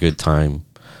having a good time.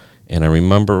 And I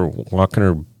remember walking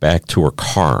her back to her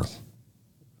car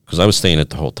because I was staying at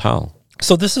the hotel.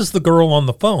 So this is the girl on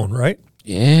the phone, right?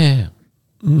 Yeah.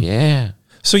 Yeah.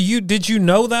 So did you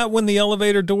know that when the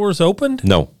elevator doors opened?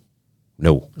 No.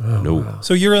 Wow.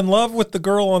 So you're in love with the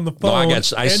girl on the phone,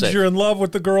 you're in love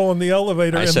with the girl on the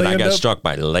elevator. I said I got struck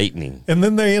by lightning. And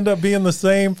then they end up being the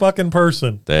same fucking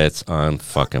person. That's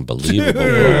unfucking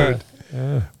believable.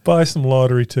 Dude. Buy some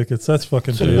lottery tickets. That's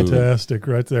fucking fantastic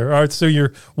right there. All right, so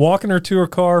you're walking her to her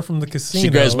car from the casino. She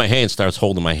grabs my hand, starts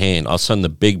holding my hand. All of a sudden, the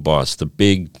big boss, the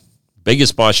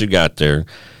biggest boss you got there,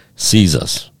 sees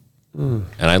us. And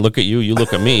I look at you, you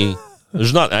look at me.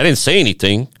 I didn't say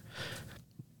anything.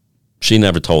 She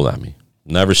never told on me.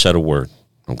 Never said a word.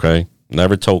 Okay?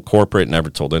 Never told corporate, never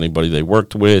told anybody they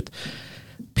worked with.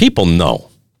 People know.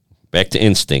 Back to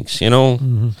instincts,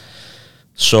 Mm-hmm.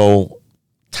 So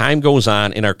time goes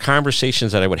on, and our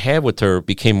conversations that I would have with her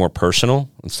became more personal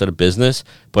instead of business,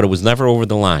 but it was never over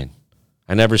the line.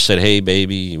 I never said, hey,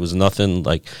 baby. It was nothing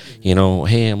like,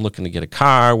 hey, I'm looking to get a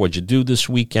car. What'd you do this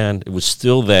weekend? It was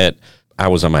still that I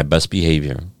was on my best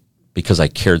behavior because I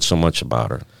cared so much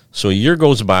about her. So a year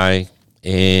goes by,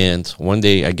 and one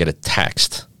day I get a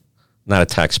text. Not a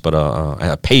text, but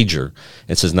a pager.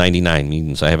 It says 99,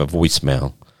 means I have a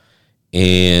voicemail.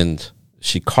 And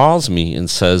she calls me and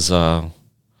says,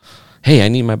 hey, I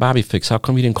need my Bobby fix. How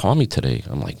come you didn't call me today?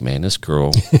 I'm like, man, this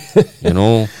girl,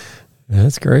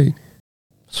 That's great.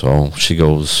 So she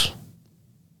goes,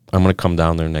 I'm going to come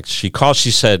down there next. She called.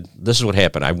 She said, this is what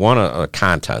happened. I won a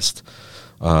contest,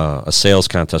 a sales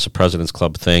contest, a President's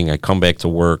Club thing. I come back to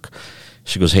work.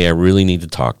 She goes, hey, I really need to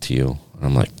talk to you. And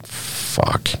I'm like,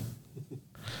 fuck.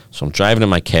 So I'm driving in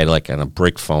my Cadillac on a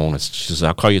brick phone. She says,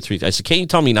 I'll call you 3 times. I said, can't you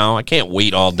tell me now? I can't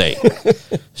wait all day.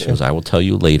 She goes, I will tell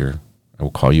you later. I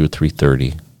will call you at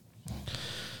 3:30.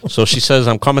 So she says,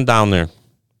 I'm coming down there.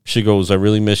 She goes, I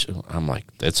really miss you. I'm like,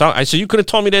 that's all. I said, you could have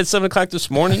told me that at 7 o'clock this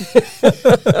morning.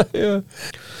 Yeah.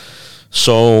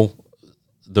 So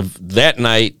that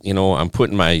night, I'm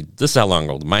putting this is how long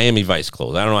ago, the Miami Vice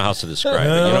clothes. I don't know how else to describe it.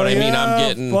 You know what I mean? I'm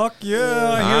getting. Fuck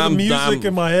yeah. I hear the music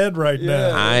in my head right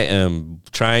now. I am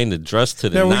trying to dress to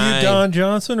the now, were nine. you Don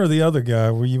Johnson or the other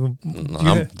guy? Were you?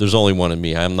 There's only one of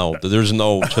me. There's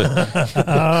no.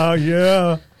 Oh,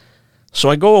 yeah. So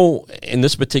I go, in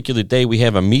this particular day, we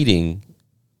have a meeting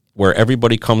where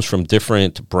everybody comes from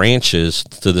different branches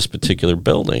to this particular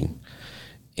building.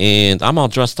 And I'm all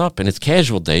dressed up, and it's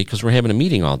casual day because we're having a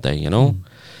meeting all day,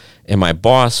 And my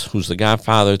boss, who's the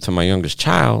godfather to my youngest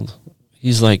child,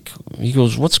 he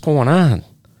goes, what's going on?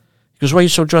 He goes, why are you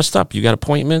so dressed up? You got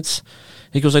appointments?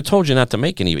 He goes, I told you not to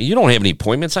make any. You don't have any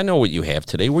appointments. I know what you have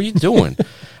today. What are you doing?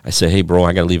 I said, hey, bro,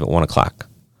 I got to leave at 1 o'clock.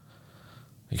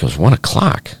 He goes, 1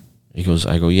 o'clock? He goes,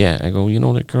 I go, yeah. I go, you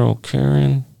know that girl,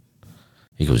 Karen?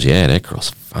 He goes, yeah, that girl's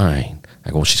fine.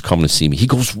 I go, she's coming to see me. He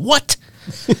goes, what?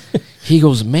 He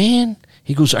goes, man.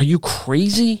 He goes, are you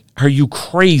crazy? Are you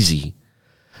crazy?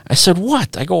 I said,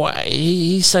 what? I go,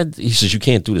 he says, you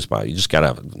can't do this, Bob. You just got to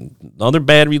have another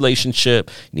bad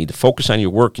relationship. You need to focus on your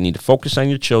work. You need to focus on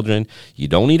your children. You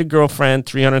don't need a girlfriend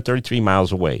 333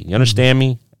 miles away. You understand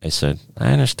me? I said,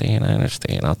 I understand.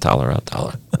 I'll tell her.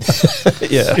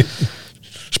 Yeah.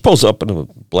 She pulls up in a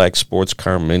black sports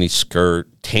car, mini skirt,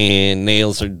 tan,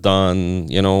 nails are done,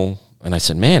 And I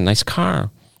said, man, nice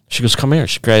car. She goes, come here.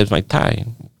 She grabs my tie,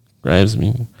 grabs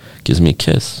me, gives me a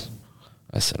kiss.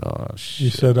 I said, oh, shit. You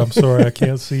said, I'm sorry, I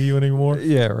can't see you anymore?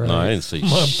 Yeah, right. No, I didn't say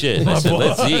shit. I said,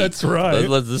 let's eat. That's right.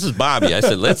 This is Bobby. I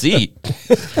said, let's eat.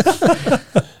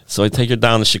 So I take her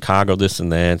down to Chicago, this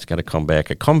and that. Got to come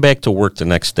back. I come back to work the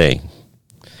next day.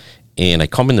 And I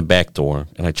come in the back door,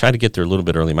 and I try to get there a little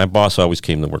bit early. My boss always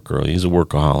came to work early. He's a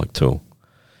workaholic, too.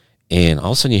 And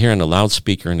all of a sudden, you hear on the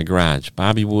loudspeaker in the garage,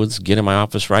 Bobby Woods, get in my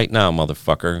office right now,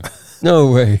 motherfucker. No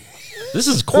way. This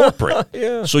is corporate.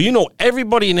 Yeah. So,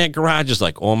 everybody in that garage is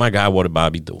like, oh, my God, what did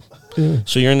Bobby do? Yeah.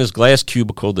 So you're in this glass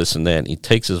cubicle, this and that, and he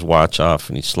takes his watch off,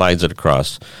 and he slides it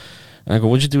across. And I go,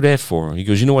 what'd you do that for? He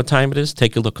goes, you know what time it is?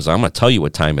 Take a look, because I'm going to tell you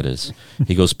what time it is.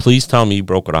 He goes, please tell me you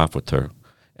broke it off with her.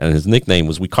 And his nickname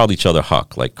was, we called each other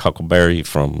Huck, like Huckleberry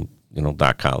from,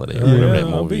 Doc Holliday. Or whatever that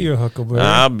movie. I'll be your Huckleberry.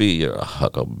 I'll be your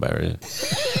Huckleberry.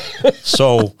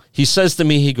 So he says to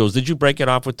me, he goes, did you break it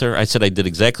off with her? I said, I did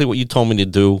exactly what you told me to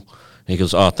do. And he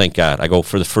goes, oh, thank God. I go,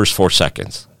 for the first 4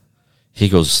 seconds. He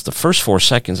goes, the first 4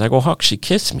 seconds? I go, Huck, she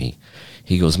kissed me.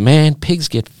 He goes, man, pigs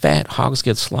get fat, hogs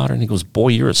get slaughtered. And he goes, boy,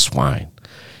 you're a swine.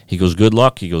 He goes, good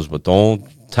luck. He goes, but don't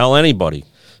tell anybody.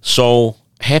 So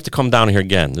I have to come down here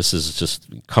again. This is just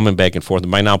coming back and forth.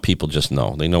 And by now, people just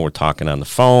know. They know we're talking on the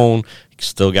phone. You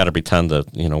still got to pretend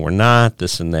that, we're not,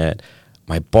 this and that.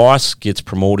 My boss gets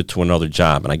promoted to another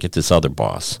job, and I get this other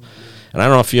boss. And I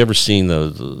don't know if you ever seen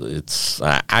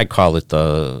I call it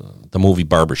the movie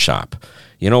Barbershop.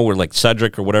 Where like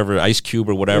Cedric or whatever, Ice Cube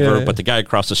or whatever, yeah. But the guy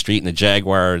across the street in the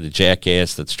Jaguar, the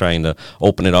jackass that's trying to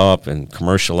open it up and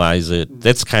commercialize it.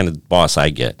 That's the kind of boss I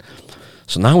get.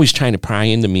 So now he's trying to pry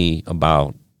into me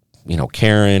about,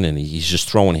 Karen, and he's just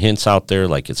throwing hints out there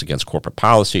like it's against corporate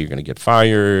policy. You're going to get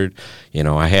fired.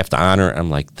 I have to honor. I'm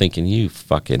like thinking, you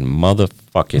fucking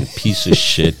motherfucking piece of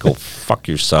shit. Go fuck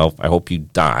yourself. I hope you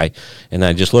die. And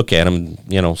I just look at him,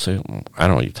 say, I don't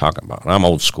know what you're talking about. I'm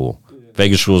old school.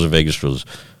 Vegas rules are Vegas rules.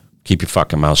 Keep your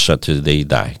fucking mouth shut to the day you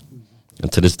die. And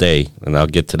to this day, and I'll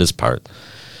get to this part.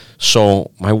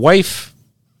 So my wife,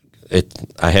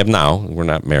 I have now, we're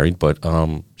not married, but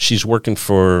she's working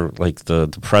for like the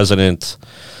president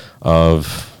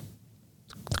of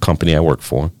the company I work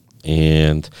for.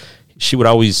 And she would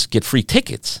always get free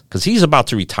tickets because he's about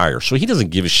to retire. So he doesn't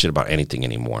give a shit about anything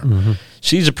anymore. Mm-hmm.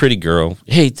 She's a pretty girl.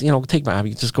 Hey, take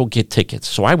Bobby, just go get tickets.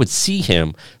 So I would see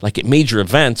him like at major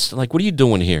events. Like, what are you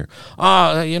doing here?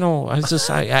 I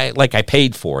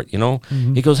paid for it,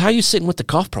 Mm-hmm. He goes, how are you sitting with the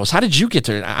golf pros? How did you get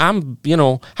there?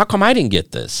 How come I didn't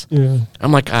get this? Yeah.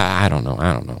 I'm like, I don't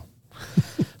know.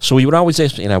 So he would always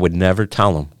ask me, and I would never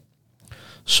tell him.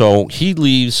 So he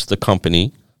leaves the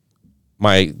company.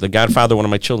 The godfather, one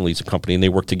of my children, leads a company, and they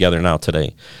work together now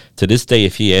today. To this day,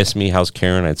 if he asked me, how's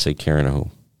Karen, I'd say, Karen who?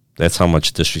 That's how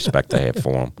much disrespect I have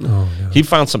for him. Oh, yeah. He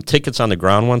found some tickets on the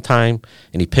ground one time,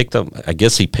 and he picked them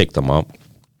up,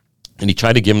 and he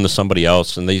tried to give them to somebody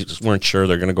else, and they just weren't sure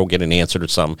they're going to go get an answer or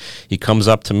something. He comes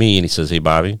up to me, and he says, hey,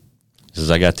 Bobby, he says,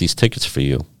 I got these tickets for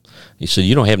you. He said,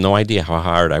 you don't have no idea how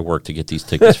hard I work to get these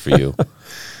tickets for you.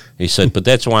 He said, but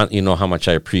that's why how much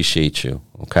I appreciate you,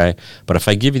 okay? But if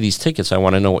I give you these tickets, I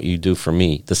want to know what you do for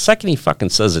me. The second he fucking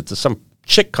says it to some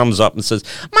chick comes up and says,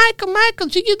 Michael,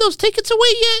 did you give those tickets away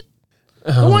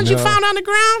yet? The ones you found on the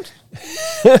ground?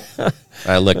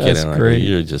 I look at him like,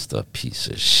 you're just a piece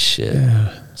of shit.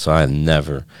 Yeah. So I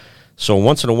never. So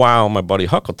once in a while, my buddy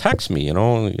Huck will text me,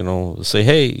 say,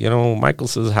 hey, Michael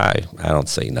says hi. I don't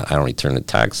say no. I don't return the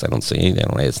text. I don't say anything. I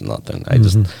don't ask nothing. I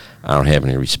don't have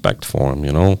any respect for him,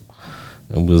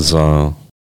 It was a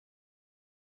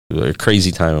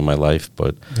crazy time in my life,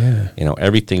 but,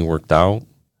 everything worked out.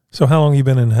 So how long have you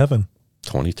been in heaven?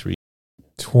 23.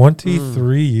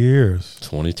 23 years.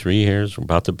 23 years. We're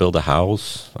about to build a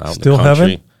house out Still in the country.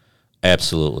 Heaven?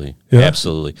 Absolutely. Yeah.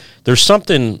 Absolutely. There's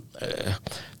something...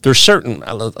 there's certain,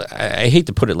 I hate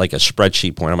to put it like a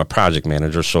spreadsheet point. I'm a project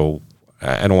manager, so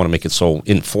I don't want to make it so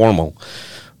informal.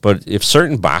 But if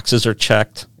certain boxes are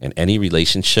checked in any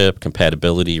relationship,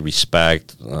 compatibility,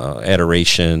 respect,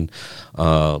 adoration,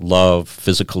 love,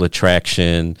 physical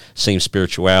attraction, same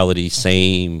spirituality,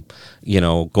 same,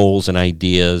 goals and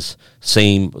ideas,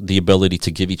 same the ability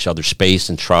to give each other space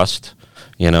and trust,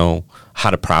 how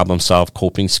to problem solve,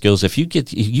 coping skills. If you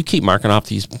keep marking off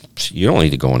these, you don't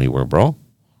need to go anywhere, bro.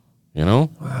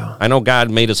 Wow. I know God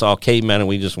made us all cavemen and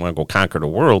we just want to go conquer the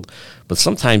world, but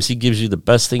sometimes he gives you the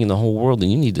best thing in the whole world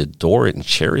and you need to adore it and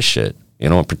cherish it,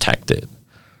 and protect it.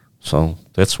 So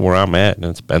that's where I'm at, and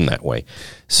it's been that way.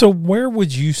 So where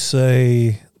would you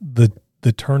say the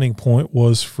turning point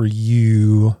was for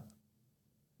you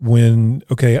when,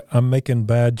 okay, I'm making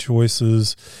bad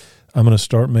choices, I'm going to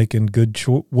start making good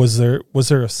choices? Was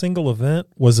there a single event?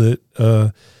 Was it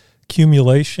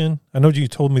accumulation? I know you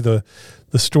told me the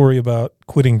story about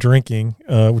quitting drinking,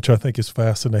 which I think is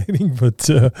fascinating, but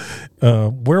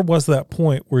where was that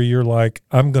point where you're like,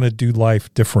 I'm going to do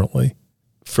life differently?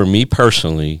 For me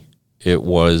personally, it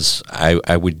was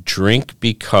I would drink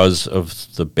because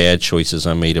of the bad choices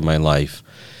I made in my life.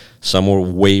 Some were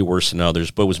way worse than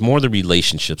others, but it was more the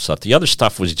relationship stuff. The other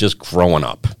stuff was just growing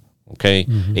up. Okay,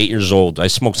 8 years old. I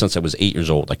smoked since I was 8 years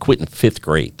old. I quit in 5th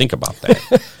grade. Think about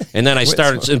that. And then I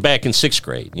started back in 6th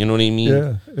grade. You know what I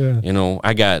mean? Yeah.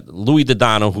 I got Louis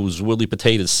Dodano, who's Willie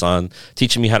Potato's son,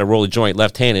 teaching me how to roll a joint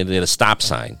left-handed at a stop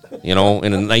sign, in a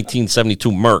 1972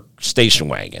 Merc station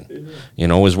wagon,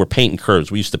 as we're painting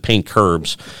curbs. We used to paint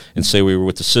curbs and say we were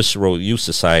with the Cicero Youth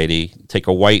Society, take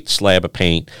a white slab of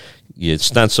paint,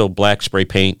 stencil, black spray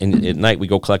paint, and at night we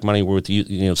go collect money. We're with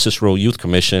the Cicero Youth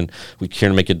Commission. We care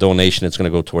to make a donation. It's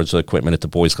going to go towards the equipment at the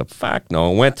Boys Club. Fuck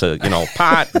no. It went to,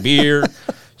 pot, beer,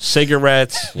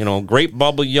 cigarettes, grape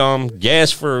bubble yum,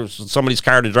 gas for somebody's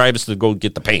car to drive us to go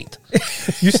get the paint.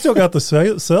 You still got the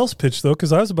sales pitch, though,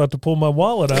 because I was about to pull my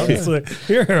wallet out and say,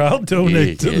 here, I'll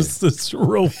donate to the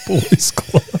Cicero Boys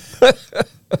Club.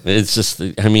 It's just,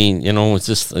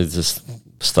 it's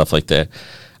just stuff like that.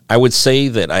 I would say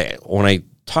that when I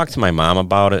talked to my mom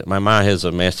about it, my mom has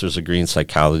a master's degree in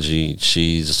psychology.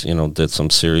 She's, did some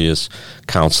serious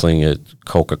counseling at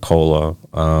Coca-Cola.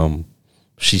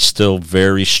 She's still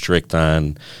very strict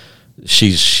on,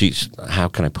 she's how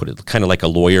can I put it? Kind of like a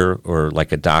lawyer or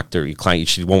like a doctor. Your client,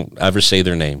 she won't ever say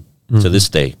their name to this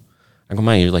day. I go,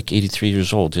 man, you're like 83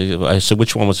 years old. I said,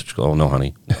 which one was it? She goes, oh, no,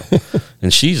 honey. No.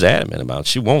 And she's adamant about it.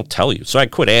 She won't tell you. So I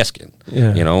quit asking,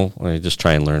 I just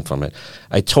try and learn from it.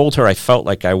 I told her I felt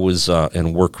like I was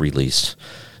in work release,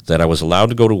 that I was allowed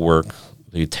to go to work,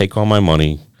 they'd take all my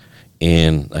money,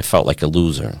 and I felt like a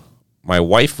loser. My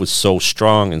wife was so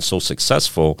strong and so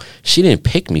successful, she didn't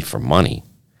pick me for money.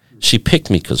 She picked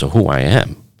me because of who I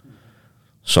am.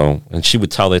 So, and she would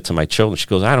tell that to my children. She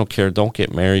goes, I don't care. Don't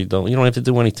get married. You don't have to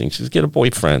do anything. She says, get a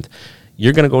boyfriend.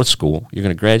 You're going to go to school. You're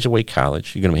going to graduate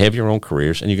college. You're going to have your own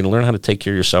careers, and you're going to learn how to take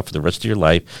care of yourself for the rest of your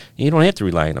life. And you don't have to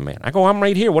rely on a man. I go, I'm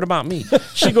right here. What about me?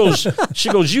 She goes,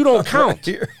 you don't count.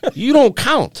 You don't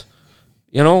count.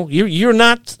 You're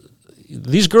not.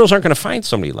 These girls aren't going to find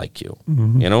somebody like you.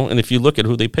 And if you look at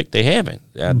who they pick, they haven't.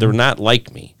 They're not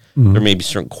like me. There may be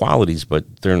certain qualities,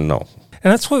 but they're no.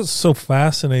 And that's what's so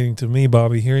fascinating to me,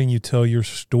 Bobby, hearing you tell your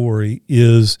story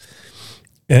is,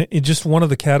 and it just one of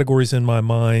the categories in my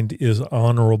mind is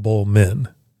honorable men.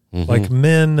 Like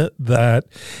men that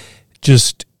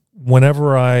just,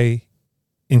 whenever I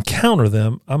encounter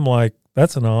them, I'm like,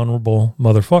 that's an honorable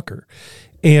motherfucker.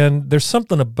 And there's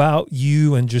something about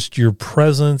you and just your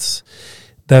presence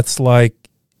that's like,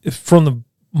 from the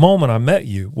moment I met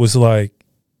you, was like,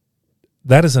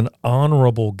 that is an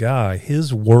honorable guy.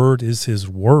 His word is his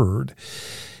word.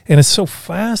 And it's so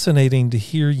fascinating to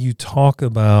hear you talk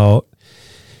about,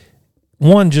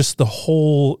 one, just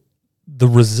the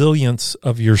resilience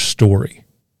of your story.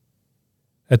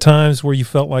 At times where you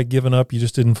felt like giving up, you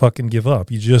just didn't fucking give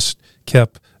up. You just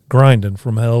kept grinding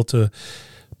from hell to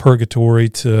purgatory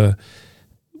to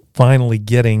finally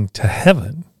getting to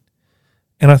heaven.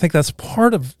 And I think that's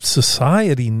part of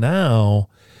society now.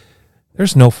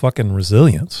 There's no fucking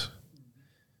resilience.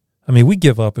 I mean, we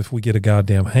give up if we get a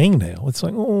goddamn hangnail. It's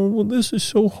like, oh, well, this is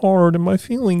so hard and my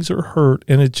feelings are hurt.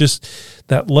 And it just,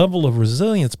 that level of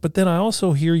resilience. But then I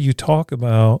also hear you talk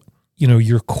about, you know,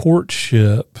 your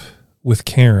courtship with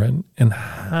Karen and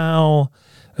how,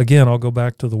 again, I'll go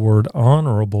back to the word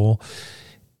honorable,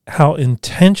 how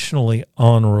intentionally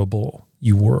honorable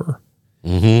you were.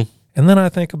 Mm-hmm. And then I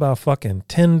think about fucking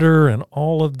Tinder and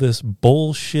all of this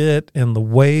bullshit and the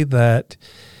way that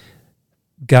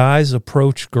guys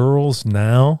approach girls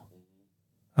now.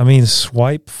 I mean,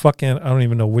 swipe fucking, I don't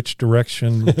even know which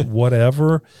direction,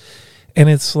 whatever. And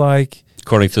it's like,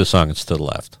 According to the song, it's to the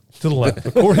left. to the left,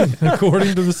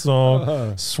 according to the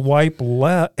song, swipe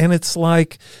left. And it's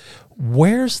like,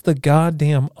 where's the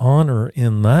goddamn honor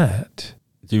in that?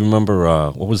 Do you remember,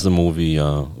 what was the movie? It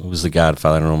was The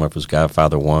Godfather. I don't remember if it was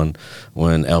Godfather 1,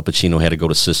 when Al Pacino had to go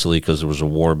to Sicily because there was a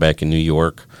war back in New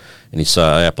York. And he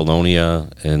saw Apollonia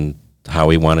and how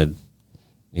he wanted,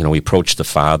 you know, he approached the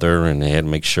father and they had to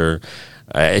make sure.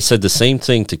 I said the same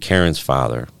thing to Karen's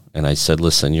father. And I said,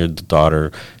 listen, your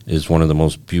daughter is one of the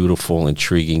most beautiful,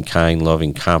 intriguing, kind,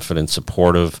 loving, confident,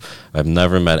 supportive. I've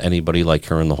never met anybody like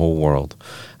her in the whole world.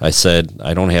 I said,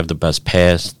 I don't have the best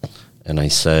past. And I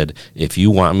said, if you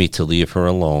want me to leave her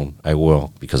alone, I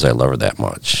will, because I love her that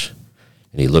much.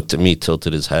 And he looked at me,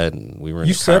 tilted his head, and we were in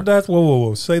You the car. said that?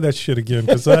 Whoa. Say that shit again,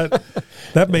 because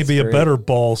that may be a great. better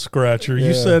ball scratcher.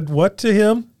 You said what to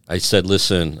him? I said,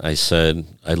 listen,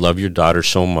 I love your daughter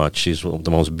so much. She's one of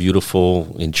the most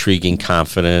beautiful, intriguing,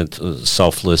 confident,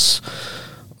 selfless,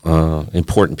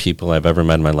 important people I've ever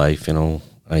met in my life. You know,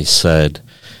 I said,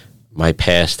 my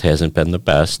past hasn't been the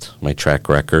best, my track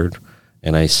record.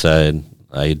 And I said,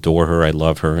 I adore her, I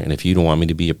love her, and if you don't want me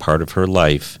to be a part of her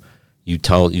life, you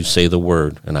say the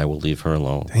word, and I will leave her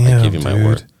alone. Damn, I give you my dude.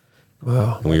 word.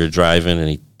 Wow. And we were driving, and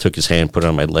he took his hand, put it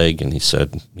on my leg, and he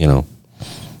said, you know,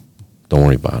 don't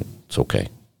worry about it. It's okay.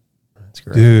 That's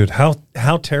great. Dude,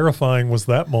 how terrifying was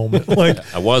that moment? Like,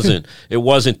 It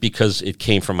wasn't because it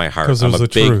came from my heart. 'Cause it was the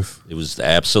truth. It was the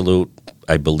absolute.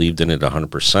 I believed in it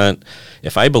 100%.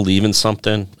 If I believe in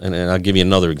something, and I'll give you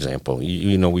another example.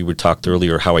 You know, we were talked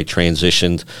earlier how I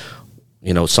transitioned.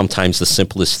 You know, sometimes the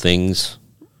simplest things,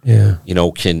 you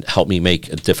know, can help me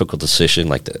make a difficult decision,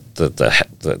 like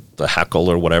the heckle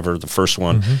or whatever. The first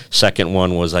one. Second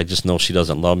one was I just know she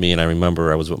doesn't love me, and I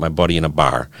remember I was with my buddy in a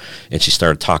bar, and she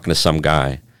started talking to some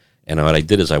guy. And what I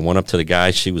did is I went up to the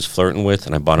guy she was flirting with,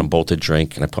 and I bought them both a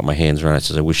drink, and I put my hands around it. I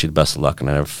said, I wish you the best of luck, and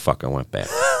I never fucking went back.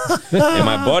 And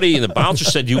my buddy and the bouncer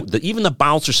said, even the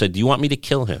bouncer said, do you want me to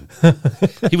kill him?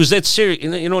 He was that serious.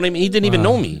 You know what I mean? He didn't even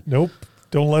know me. nope.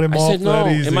 Don't let him I off said, no.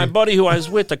 that easy. And my buddy who I was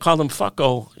with, I called him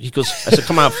Fucko. He goes, I said,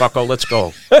 come on, Fucko, let's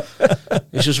go.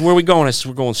 He says, where are we going? I said,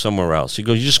 we're going somewhere else. He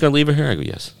goes, you just going to leave her here? I go,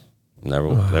 yes.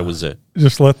 Never. That was it.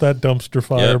 Just let that dumpster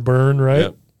fire Yep. burn,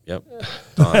 right? Yep.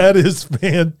 That is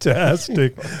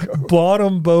fantastic. Bought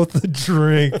them both a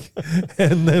drink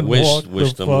and then walked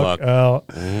Wished the them fuck luck. out.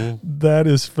 That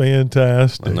is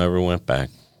fantastic. I never went back.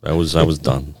 I was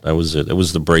done. That was it. It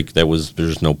was the break.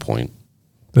 There's no point.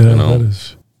 Yeah, you know. that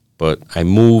is. But I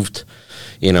moved,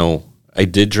 you know, I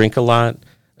did drink a lot.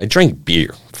 I drank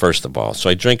beer, first of all. So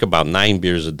I drank about 9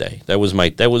 beers a day. That was my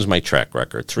track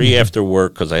record. 3 after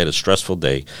work because I had a stressful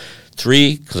day.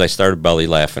 3 because I started belly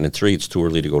laughing. And 3, it's too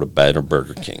early to go to bed or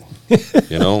Burger King,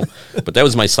 you know. But that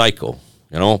was my cycle,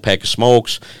 you know, pack of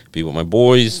smokes, be with my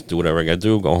boys, do whatever I got to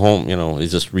do, go home, you know.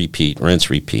 It's just repeat, rinse,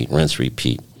 repeat, rinse,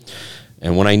 repeat.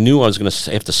 And when I knew I was going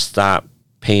to have to stop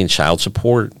paying child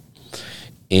support,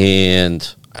 and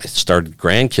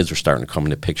grandkids were starting to come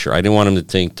into the picture. I didn't want them to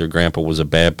think their grandpa was a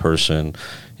bad person.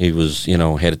 He was, you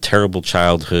know, had a terrible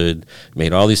childhood,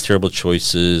 made all these terrible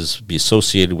choices, be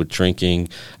associated with drinking.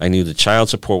 I knew the child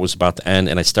support was about to end,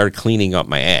 and I started cleaning up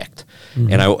my act.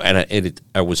 And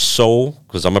I was so,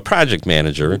 because I'm a project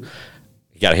manager,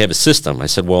 you got to have a system. I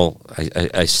said, well,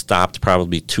 I stopped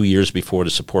probably 2 years before the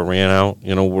support ran out,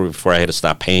 you know, before I had to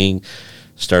stop paying.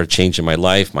 Started changing my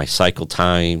life, my cycle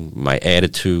time, my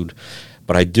attitude.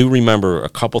 But I do remember a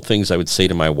couple things I would say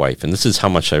to my wife, and this is how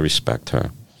much I respect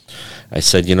her. I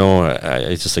said, you know,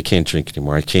 I can't drink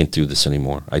anymore. I can't do this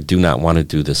anymore. I do not want to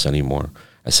do this anymore.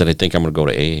 I said, I think I'm going to go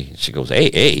to AA. She goes,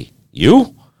 AA?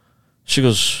 You? She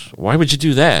goes, why would you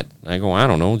do that? I go, I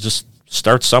don't know. Just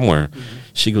start somewhere.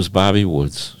 She goes, Bobby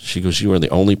Woods. She goes, you are the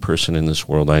only person in this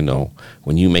world I know.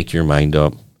 When you make your mind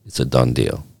up, it's a done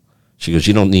deal. She goes,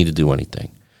 you don't need to do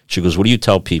anything. She goes, what do you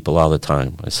tell people all the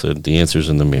time? I said, the answer's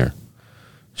in the mirror.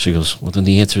 She goes, well, then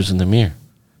the answer's in the mirror.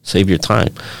 Save your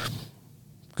time.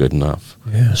 good enough.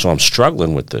 Yeah. So I'm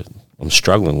struggling with it.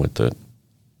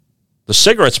 The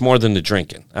cigarettes more than the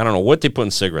drinking. I don't know what they put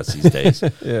in cigarettes these days.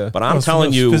 Yeah. But I'm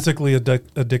telling you. Physically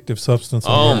addictive substance.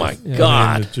 Oh, my God.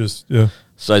 I mean, it just, yeah.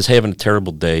 So I was having a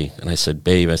terrible day, and I said,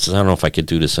 babe, I don't know if I could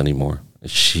do this anymore.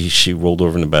 She rolled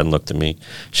over in the bed and looked at me.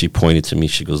 She pointed to me.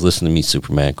 She goes, listen to me,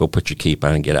 Superman. Go put your cape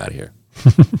on and get out of here.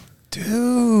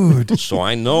 Dude. So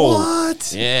I know.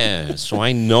 What? Yeah. So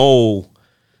I know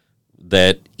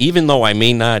that even though I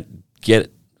may not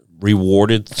get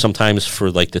rewarded sometimes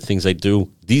for like the things I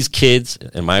do, these kids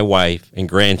and my wife and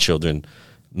grandchildren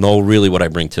know really what I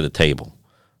bring to the table.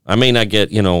 I may not get,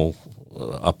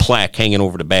 a plaque hanging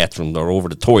over the bathroom or over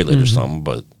the toilet or something,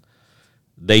 but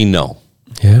they know.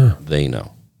 Yeah. They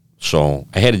know. So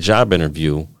I had a job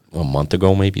interview a month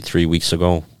ago, maybe 3 weeks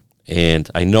ago, and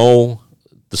I know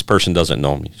this person doesn't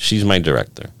know me. She's my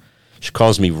director. She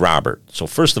calls me Robert. So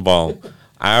first of all,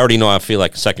 I already know I feel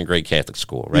like a second grade Catholic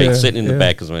school, right? Yeah, Sitting in the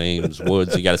back because my name's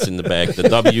Woods. You got to sit in the back. The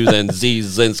W, then Z,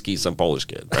 Zinski, some Polish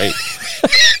kid, right?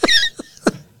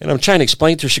 And I'm trying to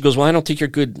explain to her. She goes, well, I don't think you're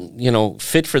good,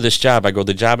 fit for this job. I go,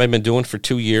 the job I've been doing for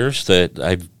 2 years that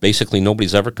I've basically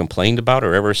nobody's ever complained about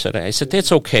or ever said. I said,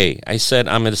 that's okay. I said,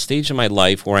 I'm at a stage in my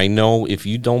life where I know if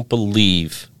you don't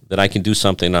believe that I can do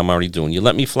something I'm already doing, you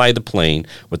let me fly the plane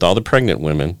with all the pregnant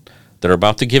women that are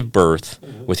about to give birth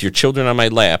with your children on my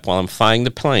lap while I'm flying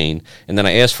the plane, and then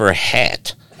I ask for a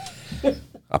hat,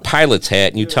 a pilot's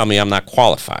hat, and you tell me I'm not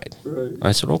qualified. Right.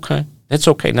 I said, okay. That's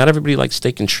okay. Not everybody likes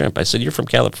steak and shrimp. I said, you're from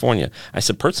California. I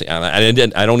said, personally, I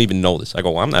don't even know this. I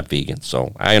go, well, I'm not vegan,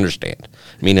 so I understand.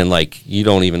 Meaning, like, you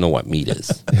don't even know what meat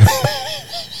is.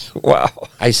 Wow.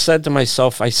 I said to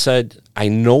myself, I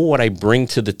know what I bring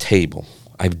to the table.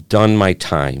 I've done my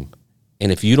time.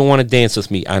 And if you don't want to dance with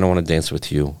me, I don't want to dance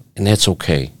with you. And that's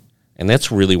okay. And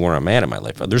that's really where I'm at in my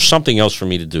life. There's something else for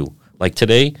me to do. Like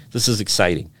today, this is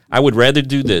exciting. I would rather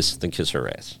do this than kiss her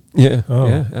ass. Yeah. Oh.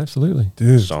 Yeah, absolutely.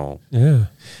 Dude. So, yeah.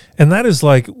 And that is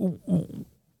like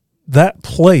that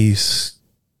place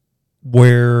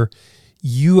where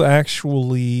you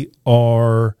actually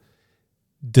are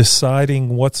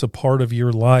deciding what's a part of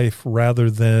your life rather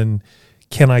than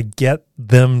can I get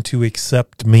them to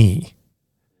accept me?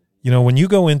 When you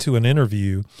go into an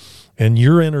interview and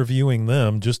you're interviewing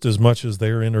them just as much as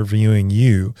they're interviewing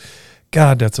you,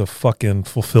 God, that's a fucking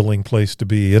fulfilling place to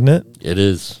be, isn't it? it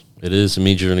is. It is. It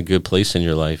means you're in a good place in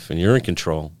your life and you're in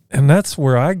control. And that's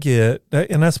where I get,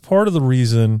 and that's part of the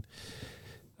reason.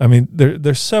 I mean,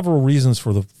 there's several reasons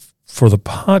for the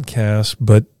podcast,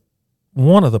 but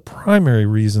one of the primary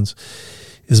reasons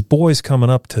is boys coming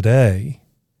up today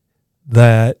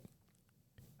that,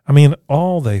 I mean,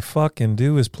 all they fucking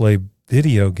do is play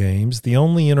video games. The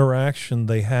only interaction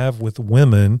they have with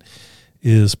women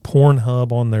is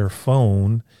Pornhub on their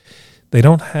phone. They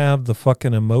don't have the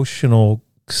fucking emotional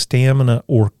stamina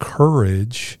or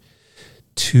courage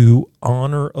to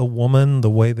honor a woman the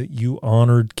way that you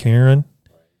honored Karen.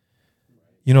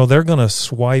 They're going to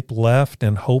swipe left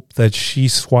and hope that she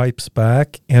swipes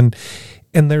back. And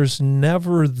there's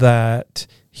never that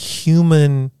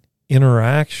human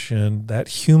interaction, that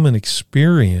human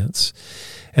experience.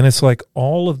 And it's like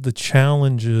all of the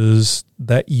challenges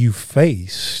that you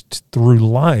faced through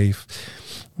life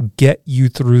get you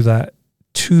through that,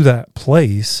 to that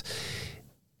place.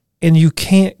 And you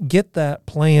can't get that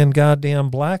playing goddamn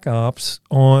Black Ops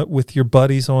with your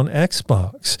buddies on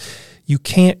Xbox. You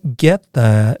can't get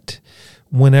that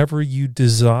whenever you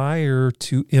desire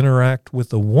to interact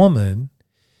with a woman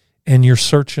and you're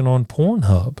searching on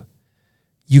Pornhub.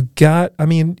 You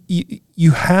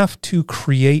have to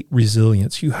create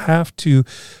resilience. You have to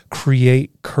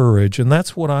create courage. And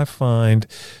that's what I find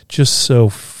just so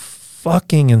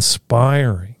fucking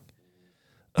inspiring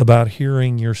about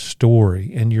hearing your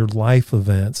story and your life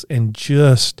events, and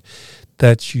just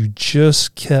that you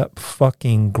just kept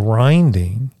fucking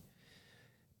grinding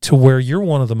to where you're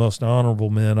one of the most honorable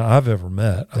men I've ever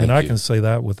met. I mean, I can say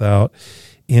that without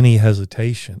any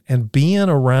hesitation. And being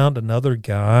around another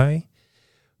guy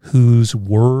whose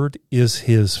word is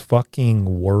his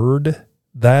fucking word,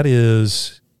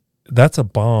 that's a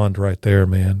bond right there,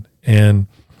 man. And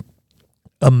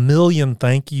a million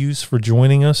thank yous for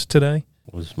joining us today.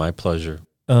 It was my pleasure.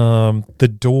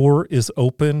 The door is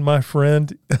open, my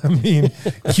friend. I mean,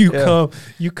 you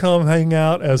come hang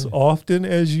out as often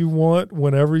as you want,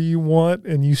 whenever you want,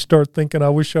 and you start thinking, I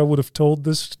wish I would have told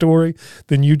this story,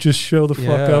 then you just show the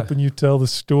fuck up and you tell the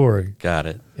story. Got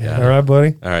it. All right,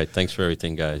 buddy? All right. Thanks for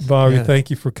everything, guys. Bobby, thank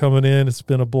you for coming in. It's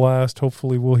been a blast.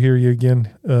 Hopefully we'll hear you again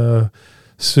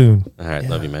soon. All right.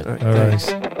 Love you, man. All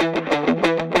right.